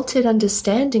sheltered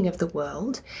understanding of the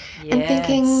world and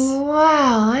thinking,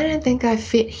 wow, I don't think I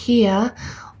fit here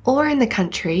or in the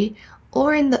country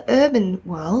or in the urban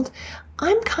world.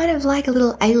 I'm kind of like a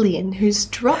little alien who's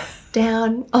dropped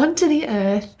down onto the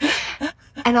earth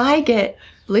and I get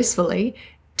blissfully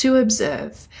to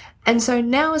observe. And so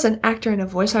now as an actor and a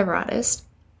voiceover artist,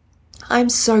 I'm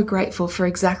so grateful for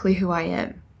exactly who I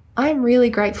am. I'm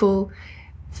really grateful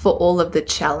for all of the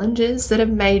challenges that have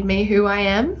made me who I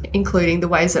am, including the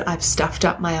ways that I've stuffed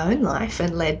up my own life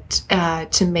and led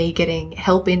to me getting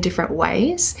help in different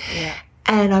ways. Yeah.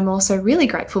 And I'm also really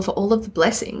grateful for all of the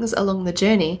blessings along the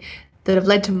journey that have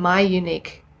led to my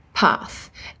unique path.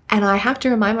 And I have to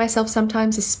remind myself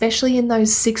sometimes, especially in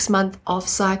those 6-month off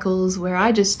cycles where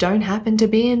I just don't happen to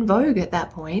be in vogue at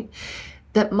that point,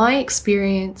 that my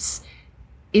experience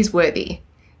is worthy,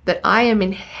 that I am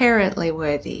inherently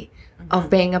worthy of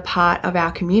being a part of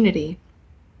our community,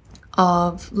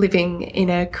 of living in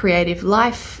a creative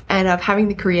life and of having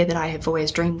the career that I have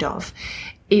always dreamed of.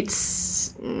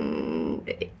 It's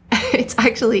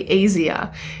actually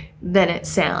easier than it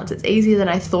sounds. It's easier than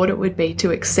I thought it would be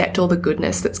to accept all the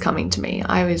goodness that's coming to me.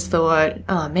 I always thought,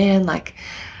 oh man, like,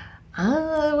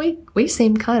 we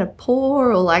seem kind of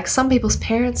poor, or like some people's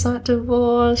parents aren't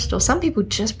divorced, or some people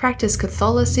just practice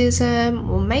Catholicism,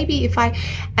 or maybe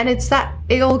and it's that,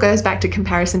 it all goes back to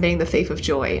comparison being the thief of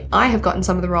joy. I have gotten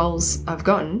some of the roles I've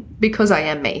gotten because I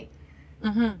am me.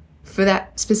 For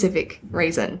that specific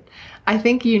reason. I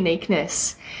think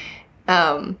uniqueness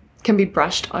can be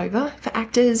brushed over for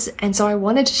actors, and so I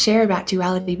wanted to share about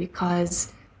duality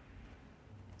because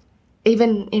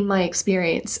even in my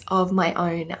experience of my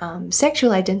own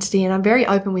sexual identity, and I'm very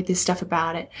open with this stuff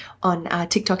about it on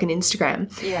TikTok and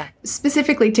Instagram. Yeah.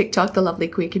 Specifically TikTok, the lovely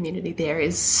queer community there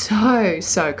is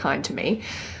so kind to me.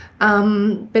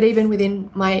 But even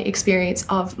within my experience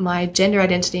of my gender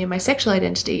identity and my sexual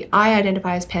identity, I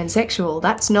identify as pansexual.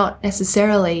 That's not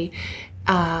necessarily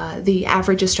the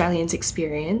average Australian's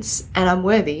experience, and I'm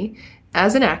worthy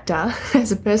as an actor,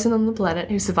 as a person on the planet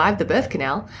who survived the birth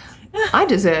canal. I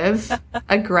deserve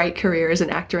a great career as an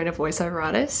actor and a voiceover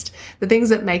artist. The things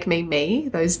that make me,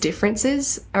 those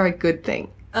differences, are a good thing.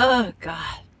 Oh,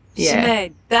 God. Yeah.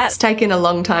 Sinead, it's taken a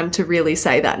long time to really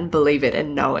say that and believe it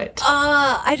and know it.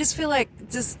 I just feel like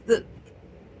just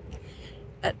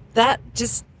that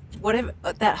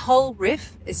whole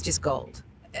riff is just gold.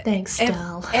 Thanks,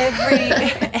 Dal.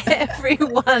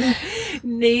 Everyone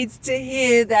needs to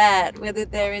hear that, whether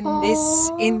they're in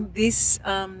this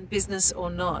business or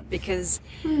not, because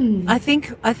I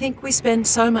think we spend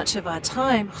so much of our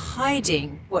time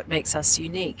hiding what makes us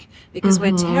unique because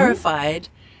we're terrified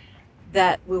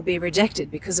that we'll be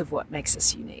rejected because of what makes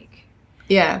us unique.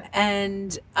 Yeah.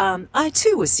 And I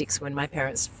too was 6 when my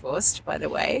parents divorced, by the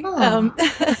way. Oh.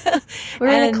 We're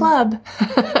in a club.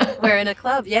 We're in a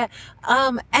club, yeah.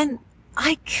 And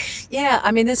I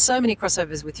mean, there's so many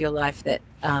crossovers with your life that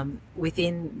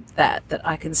within that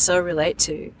I can so relate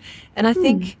to. And I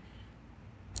think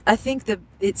that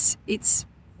it's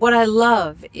what I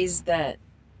love is that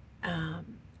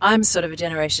I'm sort of a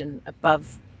generation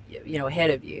above, ahead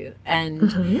of you.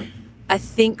 And I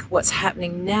think what's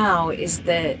happening now is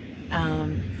that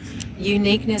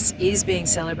uniqueness is being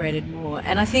celebrated more.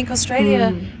 And I think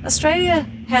Australia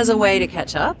has a way to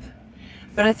catch up,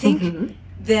 but I think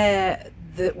that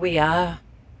we are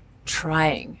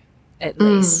trying at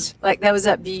least. Like there was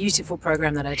that beautiful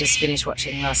program that I just finished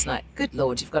watching last night. Good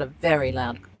Lord, you've got a very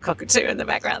loud cockatoo in the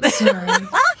background there. Sorry.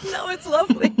 No, it's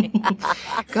lovely.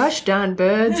 Gosh darn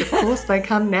birds, of course they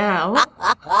come now.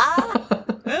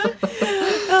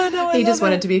 Oh, no, he just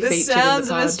wanted to be featured the sounds in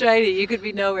the pod. of Australia. You could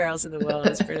be nowhere else in the world.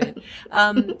 It's brilliant.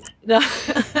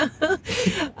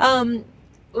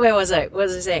 Where was I? What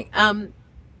was I saying?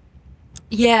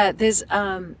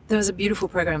 There was a beautiful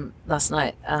program last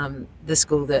night. The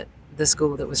school that the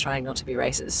school that was trying not to be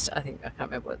racist. I can't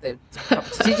remember what the.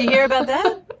 Did you hear about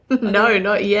that? No,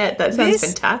 not yet. That sounds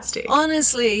This, fantastic.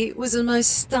 Honestly, was the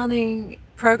most stunning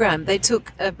program. They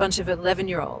took a bunch of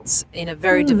 11-year-olds in a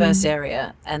very diverse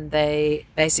area, and they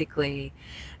basically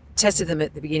tested them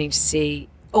at the beginning to see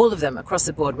all of them across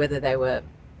the board, whether they were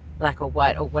black or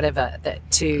white or whatever,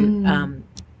 to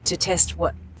test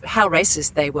how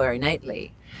racist they were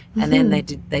innately. And then they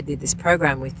did this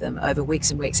program with them over weeks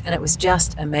and weeks, and it was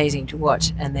just amazing to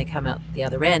watch. And they come out the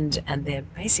other end, and they're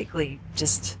basically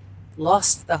just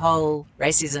lost the whole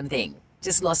racism thing.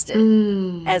 Just lost it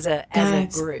as a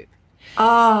group.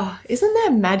 Oh, isn't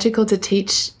that magical to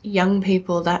teach young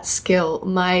people that skill?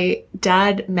 My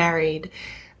dad married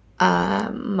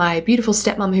my beautiful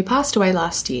stepmom who passed away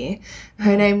last year.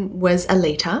 Her name was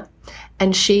Alita,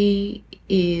 and she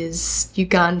is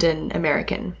Ugandan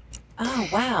American. Oh,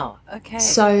 wow. Okay.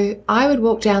 So I would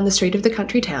walk down the street of the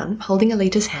country town holding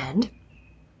Alita's hand,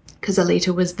 because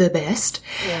Alita was the best.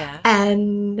 Yeah.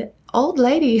 And old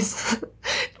ladies,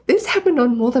 this happened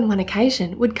on more than one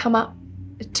occasion, would come up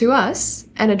to us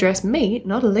and address me,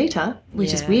 not Alita,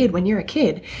 which is weird when you're a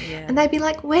kid. Yeah. And they'd be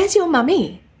like, "Where's your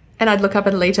mummy?" And I'd look up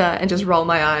at Alita and just roll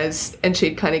my eyes, and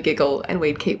she'd kind of giggle, and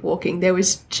we'd keep walking. There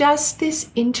was just this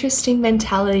interesting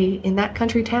mentality in that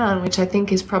country town, which I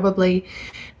think is probably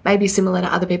maybe similar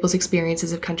to other people's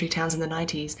experiences of country towns in the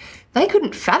 90s. They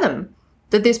couldn't fathom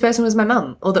that this person was my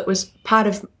mum or that was part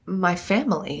of my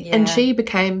family. Yeah. And she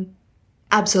became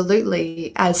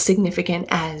absolutely as significant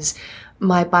as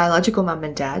my biological mum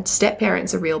and dad.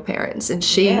 Step-parents are real parents, and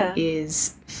she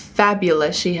is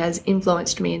fabulous. She has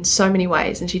influenced me in so many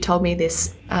ways. And she told me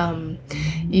this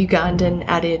Ugandan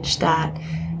adage that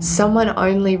someone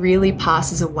only really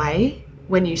passes away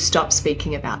when you stop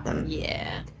speaking about them.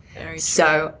 Yeah. Very true.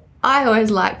 So I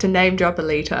always like to name drop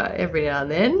Alita every now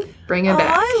and then, bring her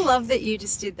back. I love that you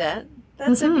just did that.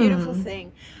 That's a beautiful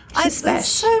thing. She's There's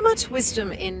special. so much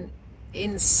wisdom in wow,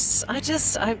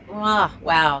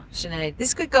 Sinead,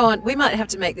 this could go on. We might have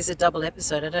to make this a double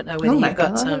episode. I don't know whether you've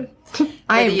got time.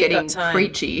 I am whether you've getting got time.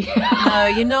 preachy. No,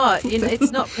 you're not.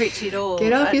 It's not preachy at all.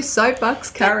 Get off your soapbox,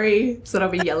 Curry. That's what I'll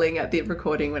be yelling at the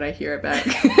recording when I hear it back.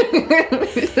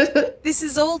 This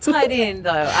is all tied in,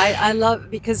 though. I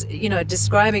love, because,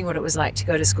 describing what it was like to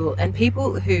go to school, and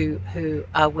people who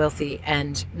are wealthy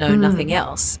and know nothing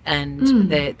else, and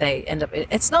they end up.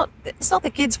 It's not the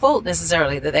kids' fault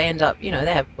necessarily that they end up. They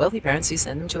have wealthy parents who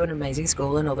send them to an amazing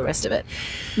school and all the rest of it.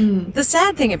 The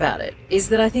sad thing about it is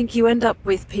that I think you end up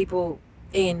with people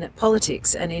in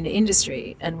politics and in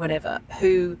industry and whatever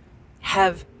who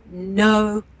have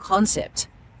no concept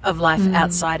of life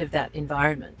outside of that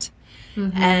environment.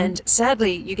 And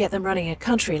sadly, you get them running a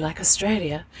country like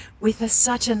Australia with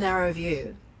such a narrow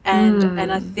view.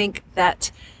 And I think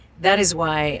that is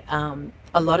why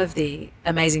a lot of the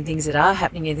amazing things that are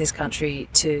happening in this country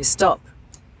to stop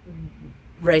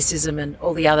racism and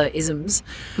all the other isms,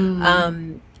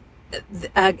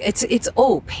 it's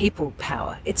all people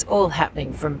power. It's all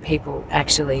happening from people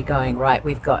actually going, right,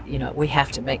 we've got, we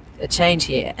have to make a change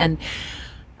here. And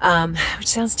which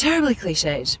sounds terribly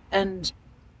cliched,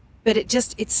 but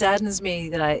it saddens me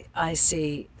that I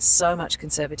see so much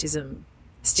conservatism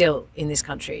still in this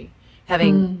country,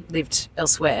 having lived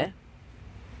elsewhere,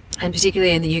 and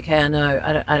particularly in the UK. I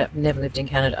know I've never lived in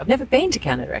Canada. I've never been to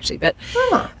Canada actually, but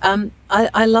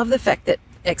I love the fact that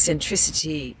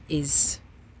eccentricity is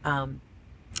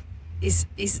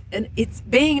it's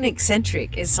being an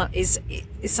eccentric is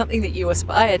something that you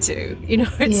aspire to.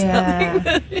 It's something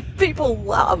that people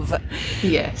love.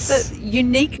 Yes. The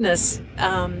uniqueness,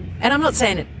 and I'm not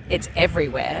saying it's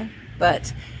everywhere,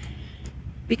 but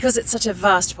because it's such a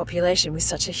vast population with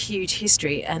such a huge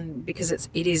history, and because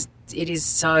it is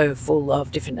so full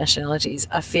of different nationalities,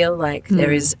 I feel like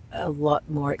there is a lot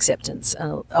more acceptance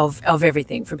of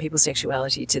everything, from people's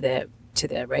sexuality to their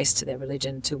race, to their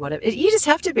religion, to whatever. You just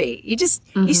have to be. You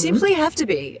simply have to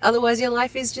be. Otherwise, your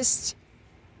life is just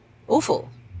awful.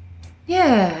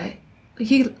 Yeah.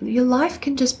 Your life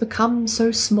can just become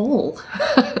so small.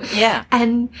 Yeah.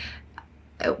 And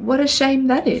what a shame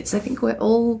that is. I think we're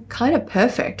all kind of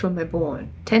perfect when we're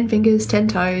born. 10 fingers, 10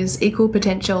 toes, equal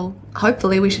potential.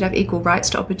 Hopefully we should have equal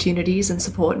rights to opportunities and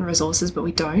support and resources, but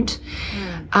we don't.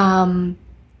 And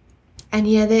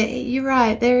yeah, you're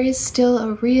right. There is still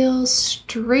a real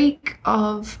streak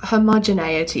of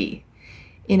homogeneity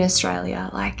in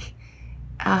Australia.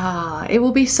 It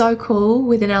will be so cool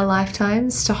within our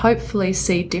lifetimes to hopefully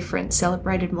see difference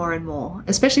celebrated more and more,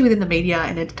 especially within the media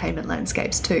and entertainment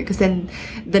landscapes too, because then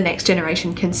the next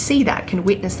generation can see that, can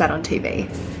witness that on TV.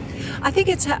 I think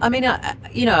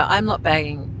I'm not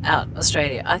bagging out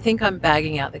Australia. I think I'm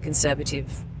bagging out the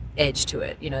conservative edge to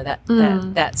it. You know,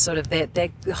 that sort of they're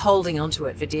holding onto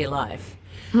it for dear life.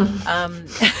 Yep.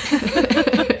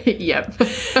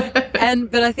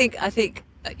 But I think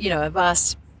you know, a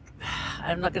vast,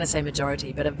 I'm not going to say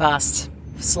majority, but a vast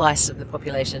slice of the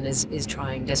population is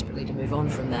trying desperately to move on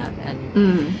from that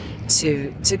and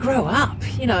to grow up.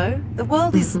 You know, the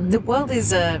world is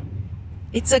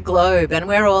it's a globe, and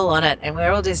we're all on it, and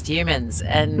we're all just humans,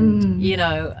 and you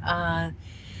know.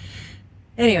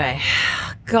 Anyway,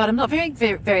 God, I'm not very,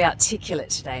 very, very articulate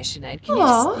today, Sinead. Can you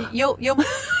just... You're...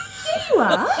 You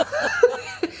are?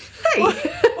 Hey.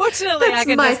 Fortunately, That's I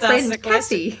can my just friend ask the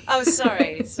question. Kathy. Oh,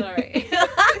 sorry.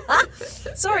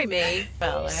 Sorry, me.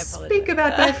 Well, I apologize. Speak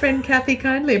about my friend Kathy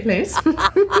kindly, please.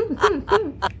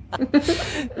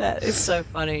 That is so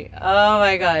funny. Oh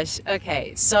my gosh.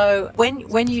 Okay, so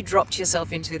when you dropped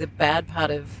yourself into the bad part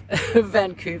of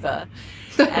Vancouver,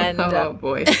 and oh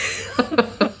boy.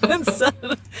 and so,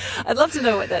 I'd love to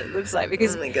know what that looks like,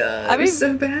 because oh my god, it was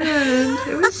so bad.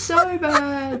 It was so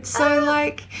bad. So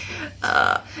like,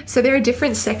 so there are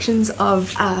different sections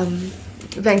of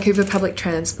Vancouver public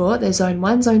transport. There's Zone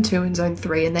 1, Zone 2 and Zone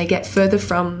 3, and they get further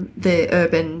from the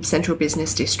urban central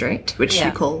business district, which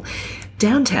you call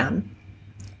downtown,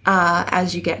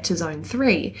 as you get to Zone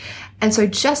 3. And so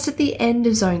just at the end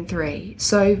of Zone 3,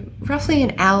 so roughly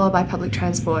an hour by public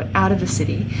transport out of the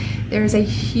city, there is a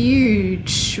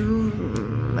huge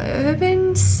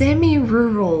urban,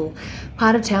 semi-rural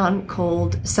part of town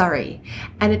called Surrey.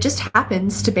 And it just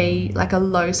happens to be like a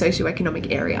low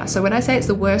socioeconomic area. So when I say it's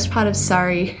the worst part of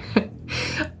Surrey,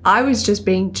 I was just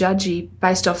being judgy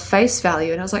based off face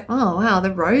value. And I was like, oh, wow,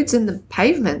 the roads and the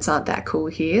pavements aren't that cool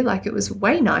here. Like, it was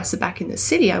way nicer back in the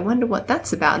city. I wonder what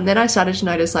that's about. And then I started to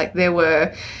notice, like, there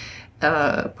were,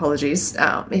 apologies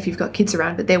if you've got kids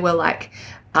around, but there were, like,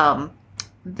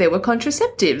 there were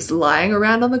contraceptives lying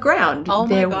around on the ground. Oh,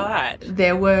 my God.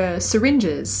 There were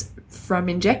syringes from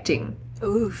injecting.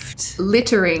 Oofed.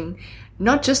 Littering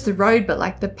not just the road, but,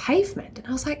 like, the pavement. And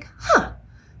I was like,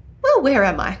 well, where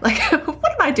am I? Like,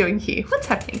 what am I doing here? What's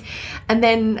happening? And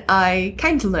then I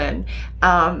came to learn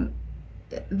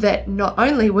that not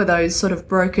only were those sort of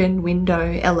broken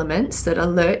window elements that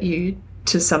alert you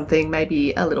to something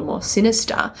maybe a little more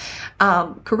sinister,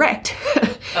 correct.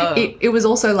 Oh. It was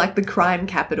also like the crime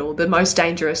capital, the most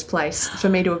dangerous place for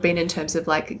me to have been in terms of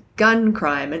like gun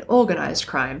crime and organised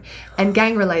crime and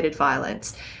gang-related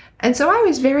violence. And so I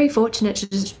was very fortunate to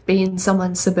just be in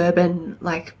someone's suburban,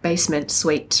 like, basement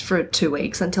suite for 2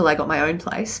 weeks until I got my own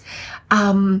place.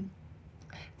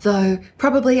 Though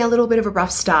probably a little bit of a rough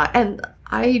start. And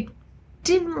I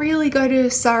didn't really go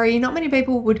to Surrey. Not many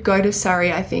people would go to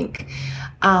Surrey, I think,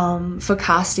 for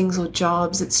castings or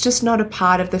jobs. It's just not a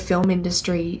part of the film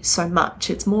industry so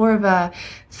much. It's more of a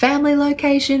family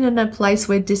location and a place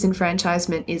where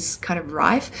disenfranchisement is kind of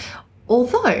rife.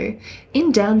 Although,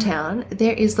 in downtown,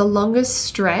 there is the longest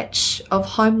stretch of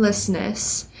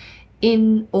homelessness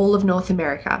in all of North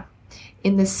America.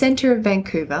 In the centre of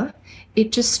Vancouver,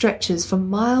 it just stretches for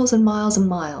miles and miles and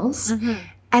miles. Mm-hmm.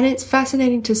 And it's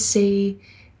fascinating to see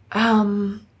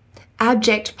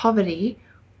abject poverty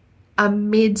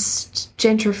amidst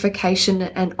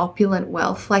gentrification and opulent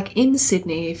wealth. Like in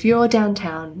Sydney, if you're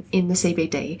downtown in the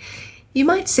CBD, you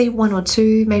might see 1 or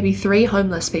 2, maybe 3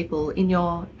 homeless people in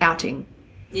your outing.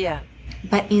 Yeah.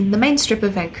 But in the main strip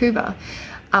of Vancouver,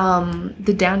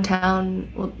 the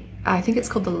downtown, well, I think it's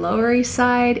called the Lower East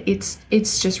Side,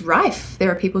 it's just rife.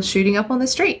 There are people shooting up on the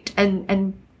street,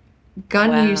 and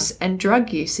gun use and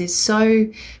drug use is so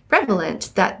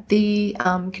prevalent that the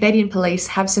Canadian police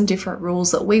have some different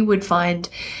rules that we would find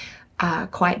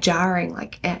quite jarring.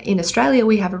 Like in Australia,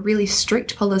 we have a really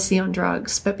strict policy on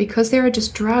drugs, but because there are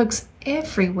just drugs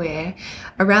everywhere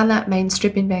around that main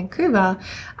strip in Vancouver,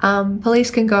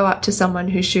 police can go up to someone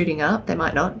who's shooting up. They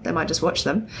might not, they might just watch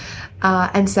them,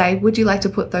 and say, would you like to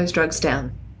put those drugs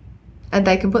down? And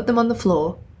they can put them on the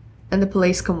floor and the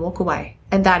police can walk away.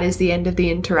 And that is the end of the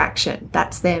interaction.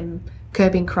 That's them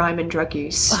curbing crime and drug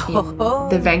use in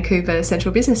the Vancouver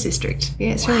Central Business District.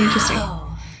 Yeah, it's really interesting.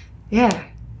 Yeah.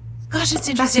 Gosh, it's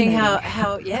interesting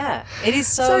how it is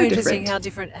so interesting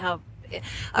different.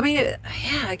 I mean,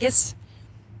 I guess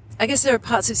there are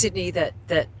parts of Sydney that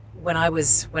when I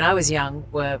was young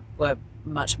were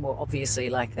much more obviously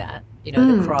like that, you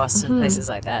know, the Cross and places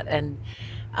like that, and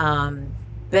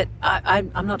but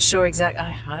I'm not sure exactly.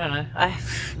 I don't know.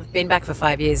 I've been back for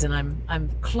 5 years and I'm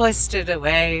cloistered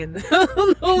away in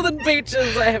the northern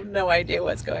beaches. I have no idea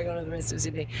what's going on in the rest of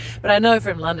Sydney. But I know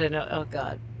from London, oh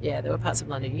God, yeah, there were parts of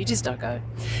London you just don't go.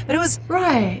 But it was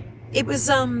right. It was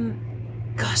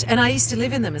gosh, and I used to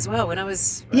live in them as well when I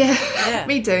was Yeah.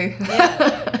 Me too.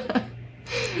 Yeah.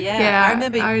 Yeah, I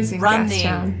remember I was in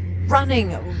Gastown.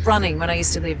 running when I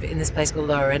used to live in this place called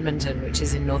Lower Edmonton, which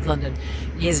is in North London,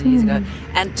 years and years ago,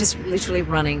 and just literally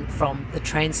running from the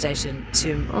train station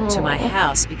to my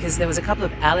house, because there was a couple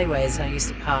of alleyways I used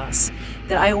to pass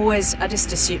that I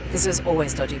just assumed, because there's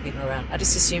always dodgy people around, I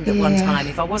just assumed at one time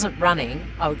if I wasn't running,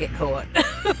 I would get caught.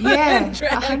 Yeah,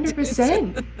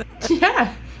 100%.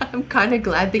 Yeah. I'm kind of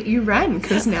glad that you ran,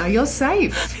 because now you're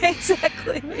safe.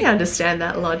 Exactly. I understand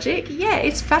that logic. Yeah,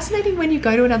 it's fascinating when you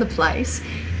go to another place,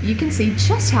 you can see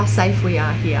just how safe we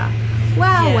are here.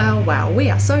 Wow. We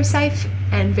are so safe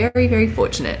and very, very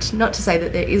fortunate. Not to say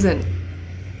that there isn't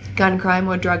gun crime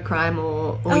or drug crime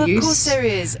or use. Of course there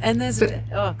is. And there's,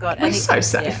 we're so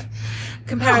safe. Yeah,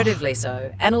 comparatively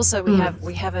so. And also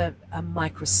we have a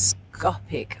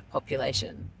microscopic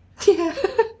population. Yeah.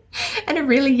 And a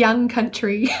really young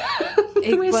country.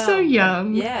 We're so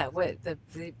young. Yeah,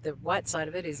 the white side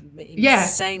of it is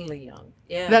insanely young.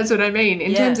 Yeah, that's what I mean.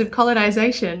 In terms of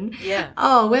colonization,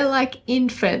 oh, we're like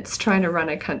infants trying to run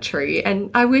a country.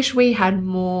 And I wish we had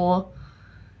more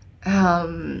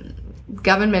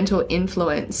governmental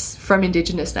influence from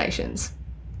Indigenous nations,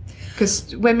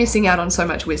 because we're missing out on so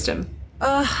much wisdom.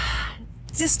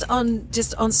 Just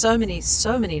on so many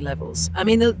levels. I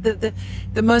mean, the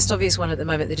most obvious one at the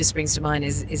moment that just springs to mind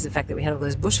is the fact that we had all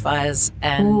those bushfires,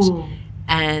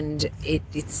 and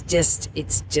it's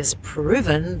just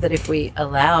proven that if we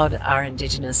allowed our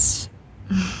Indigenous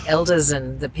elders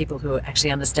and the people who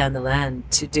actually understand the land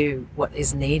to do what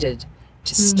is needed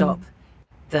to stop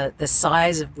the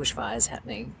size of bushfires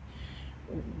happening,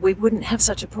 we wouldn't have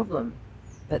such a problem.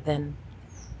 But then,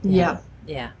 yeah.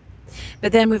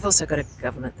 But then we've also got a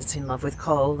government that's in love with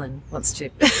coal and wants to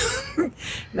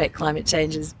make climate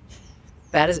change as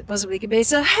bad as it possibly can be.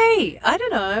 So, hey, I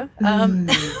don't know.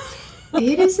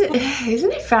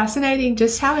 Isn't it fascinating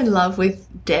just how in love with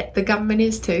debt the government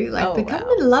is too? Like, the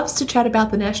government loves to chat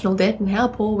about the national debt and how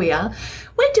poor we are.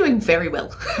 We're doing very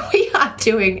well. We are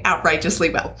doing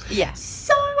outrageously well. Yes.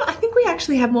 So I think we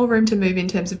actually have more room to move in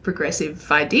terms of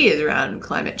progressive ideas around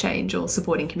climate change or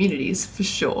supporting communities, for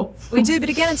sure. We do, but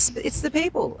again, it's the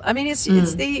people. I mean, it's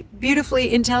the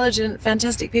beautifully intelligent,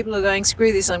 fantastic people who are going,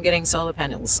 screw this, I'm getting solar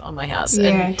panels on my house.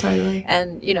 Yeah, totally.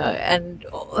 And, you know, and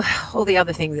all the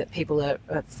other things that people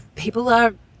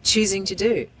are choosing to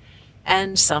do.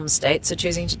 And some states are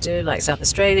choosing to do, like South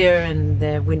Australia and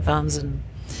their wind farms and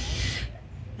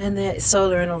their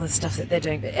solar and all the stuff that they're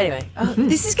doing. But anyway,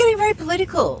 this is getting very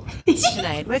political,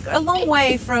 Sinead. We're a long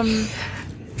way from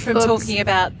talking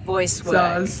about voice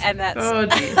work. And that's... Oh,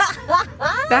 dear.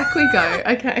 Back we go.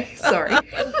 Okay, sorry.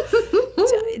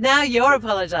 Now you're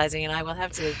apologising and I will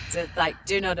have to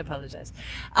do not apologise.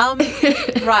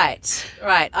 Right.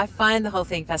 I find the whole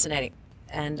thing fascinating.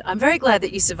 And I'm very glad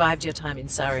that you survived your time in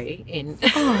Surrey.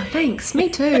 Oh, thanks. Me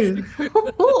too.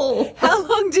 How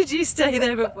long did you stay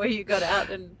there before you got out?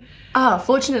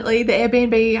 Fortunately, the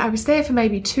Airbnb, I was there for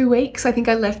maybe 2 weeks. I think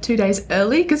I left 2 days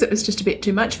early because it was just a bit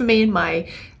too much for me in my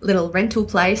little rental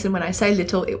place. And when I say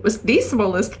little, it was the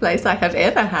smallest place I have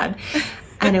ever had.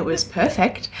 And it was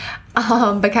perfect.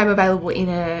 Became available in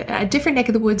a different neck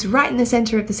of the woods right in the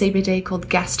centre of the CBD called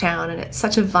Gastown, and it's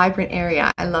such a vibrant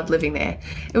area. I love living there.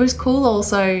 It was cool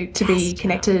also to be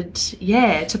connected,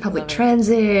 to public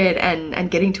transit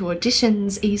and getting to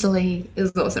auditions easily. It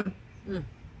was awesome.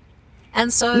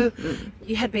 And so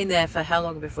you had been there for how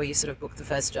long before you sort of booked the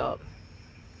first job?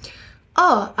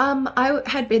 I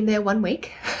had been there 1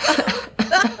 week.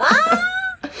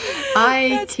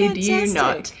 I kid you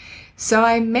not. So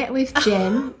I met with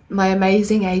Jen, my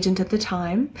amazing agent at the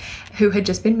time, who had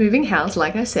just been moving house,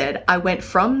 like I said. I went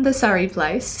from the Surrey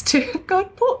place to,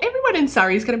 God, poor, everyone in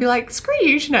Surrey is going to be like, screw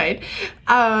you, Sinead.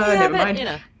 Never mind. You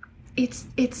know. It's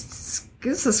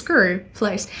a screw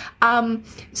place.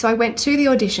 So I went to the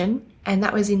audition, and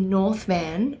that was in North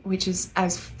Van, which is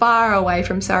as far away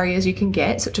from Surrey as you can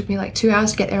get. So it took me like 2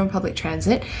 hours to get there on public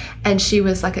transit. And she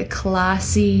was like a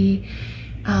classy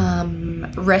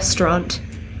restaurant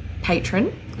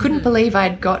patron. Couldn't believe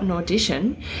I'd got an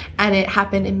audition, and it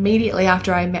happened immediately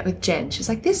after I met with Jen. She's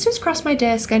like, this just crossed my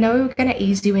desk. I know we were going to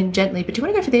ease you in gently, but do you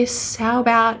want to go for this? How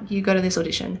about you go to this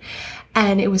audition?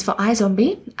 And it was for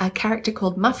iZombie, a character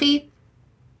called Muffy,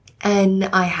 and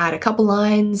I had a couple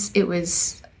lines. It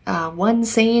was one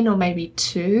scene or maybe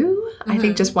two. I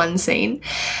think just one scene.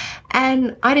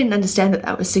 And I didn't understand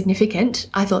that was significant.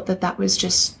 I thought that was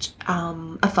just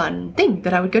a fun thing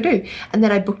that I would go do. And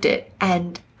then I booked it,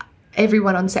 and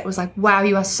everyone on set was like, wow,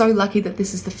 you are so lucky that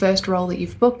this is the first role that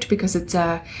you've booked, because it's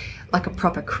like a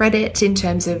proper credit in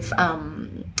terms of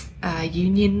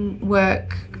union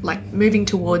work, like moving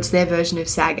towards their version of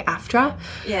SAG-AFTRA.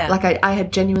 Yeah. Like I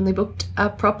had genuinely booked a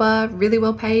proper, really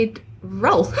well-paid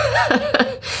role.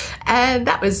 And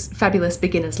that was fabulous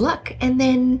beginner's luck. And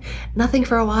then nothing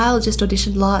for a while, just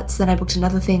auditioned lots. Then I booked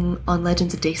another thing on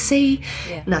Legends of DC.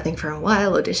 Yeah. Nothing for a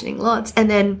while, auditioning lots. And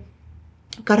then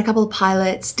got a couple of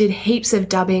pilots, did heaps of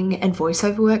dubbing and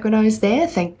voiceover work when I was there.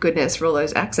 Thank goodness for all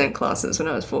those accent classes when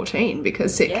I was 14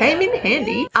 because it came in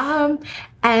handy.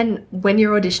 And when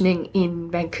you're auditioning in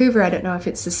Vancouver, I don't know if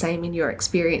it's the same in your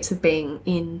experience of being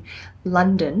in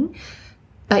London,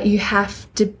 but you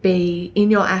have to be in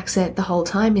your accent the whole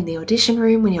time in the audition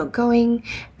room when you're going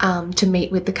to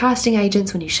meet with the casting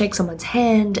agents, when you shake someone's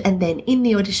hand, and then in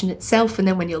the audition itself, and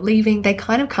then when you're leaving, they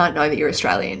kind of can't know that you're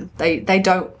Australian. They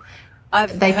don't.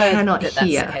 They cannot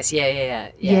hear. That's the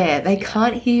case. Yeah, they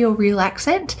can't hear your real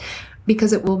accent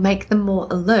because it will make them more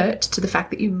alert to the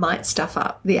fact that you might stuff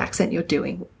up the accent you're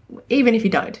doing, even if you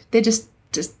don't. They're just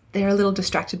they're a little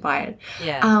distracted by it.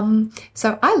 Yeah.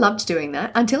 So I loved doing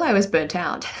that until I was burnt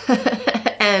out.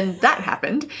 And that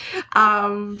happened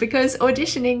because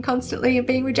auditioning constantly and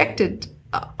being rejected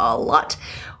a lot,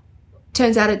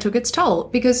 turns out it took its toll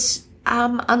because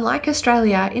unlike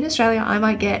Australia, in Australia I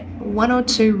might get 1 or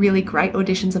 2 really great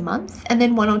auditions a month and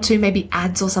then 1 or 2 maybe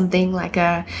ads or something, like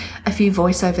a few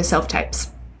voiceover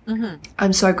self-tapes. Mm-hmm.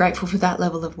 I'm so grateful for that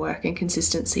level of work and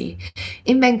consistency.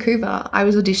 In Vancouver, I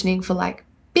was auditioning for like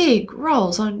big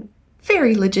roles on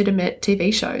very legitimate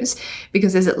TV shows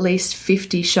because there's at least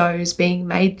 50 shows being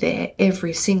made there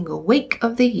every single week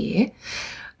of the year.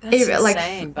 That's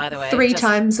insane, by the way. 3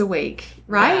 times a week,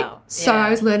 right? Wow. So Yeah. I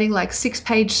was learning like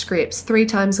 6-page scripts 3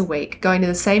 times a week, going to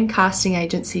the same casting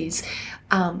agencies,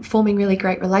 forming really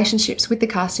great relationships with the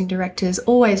casting directors,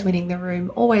 always winning the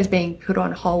room, always being put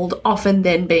on hold, often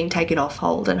then being taken off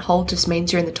hold. And hold just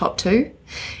means you're in the top 2.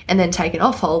 And then taken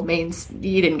off hold means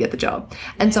you didn't get the job.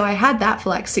 And so I had that for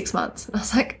like 6 months. I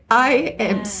was like, I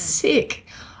am sick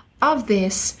of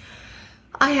this.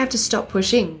 I have to stop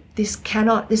pushing. This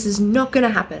is not going to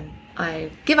happen.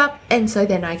 I give up. And so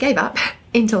then I gave up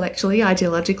intellectually,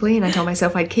 ideologically, and I told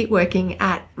myself I'd keep working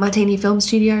at Martini Film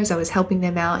Studios. I was helping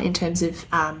them out in terms of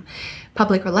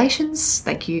public relations,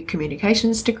 thank you,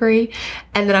 communications degree.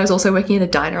 And then I was also working at a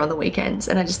diner on the weekends.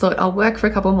 And I just thought I'll work for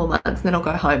a couple more months and then I'll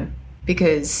go home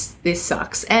because this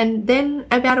sucks. And then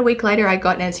about a week later, I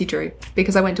got Nancy Drew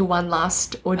because I went to one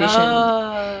last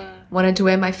audition. Wanted to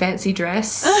wear my fancy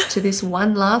dress to this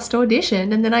one last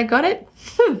audition, and then I got it.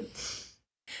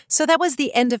 So that was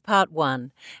the end of part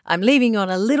 1. I'm leaving on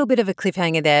a little bit of a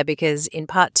cliffhanger there because in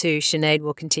part 2, Sinead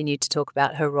will continue to talk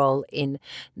about her role in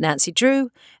Nancy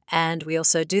Drew, and we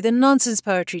also do the Nonsense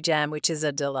Poetry Jam, which is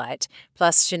a delight.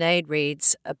 Plus, Sinead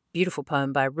reads a beautiful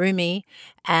poem by Rumi,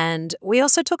 and we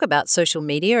also talk about social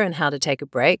media and how to take a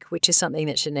break, which is something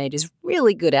that Sinead is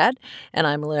really good at, and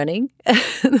I'm learning.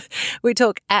 We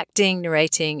talk acting,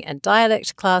 narrating, and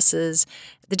dialect classes,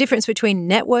 the difference between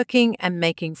networking and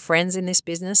making friends in this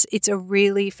business. It's a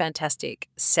really fantastic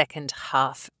second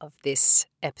half of this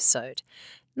episode.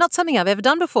 Not something I've ever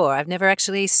done before. I've never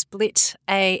actually split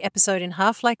a episode in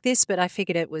half like this, but I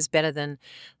figured it was better than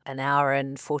an hour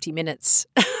and 40 minutes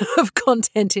of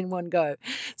content in one go.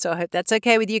 So I hope that's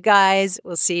okay with you guys.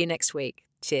 We'll see you next week.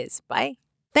 Cheers. Bye.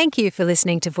 Thank you for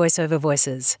listening to Voiceover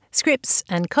Voices. Scripts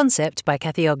and concept by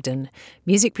Kathy Ogden.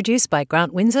 Music produced by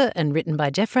Grant Windsor and written by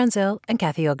Jeff Franzel and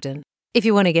Kathy Ogden. If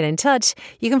you want to get in touch,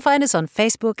 you can find us on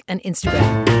Facebook and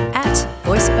Instagram at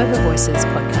Voiceover Voices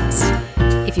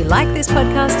Podcast. If you like this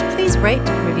podcast, please rate,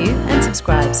 review, and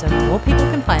subscribe so more people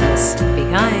can find us. Be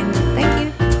kind. Thank you.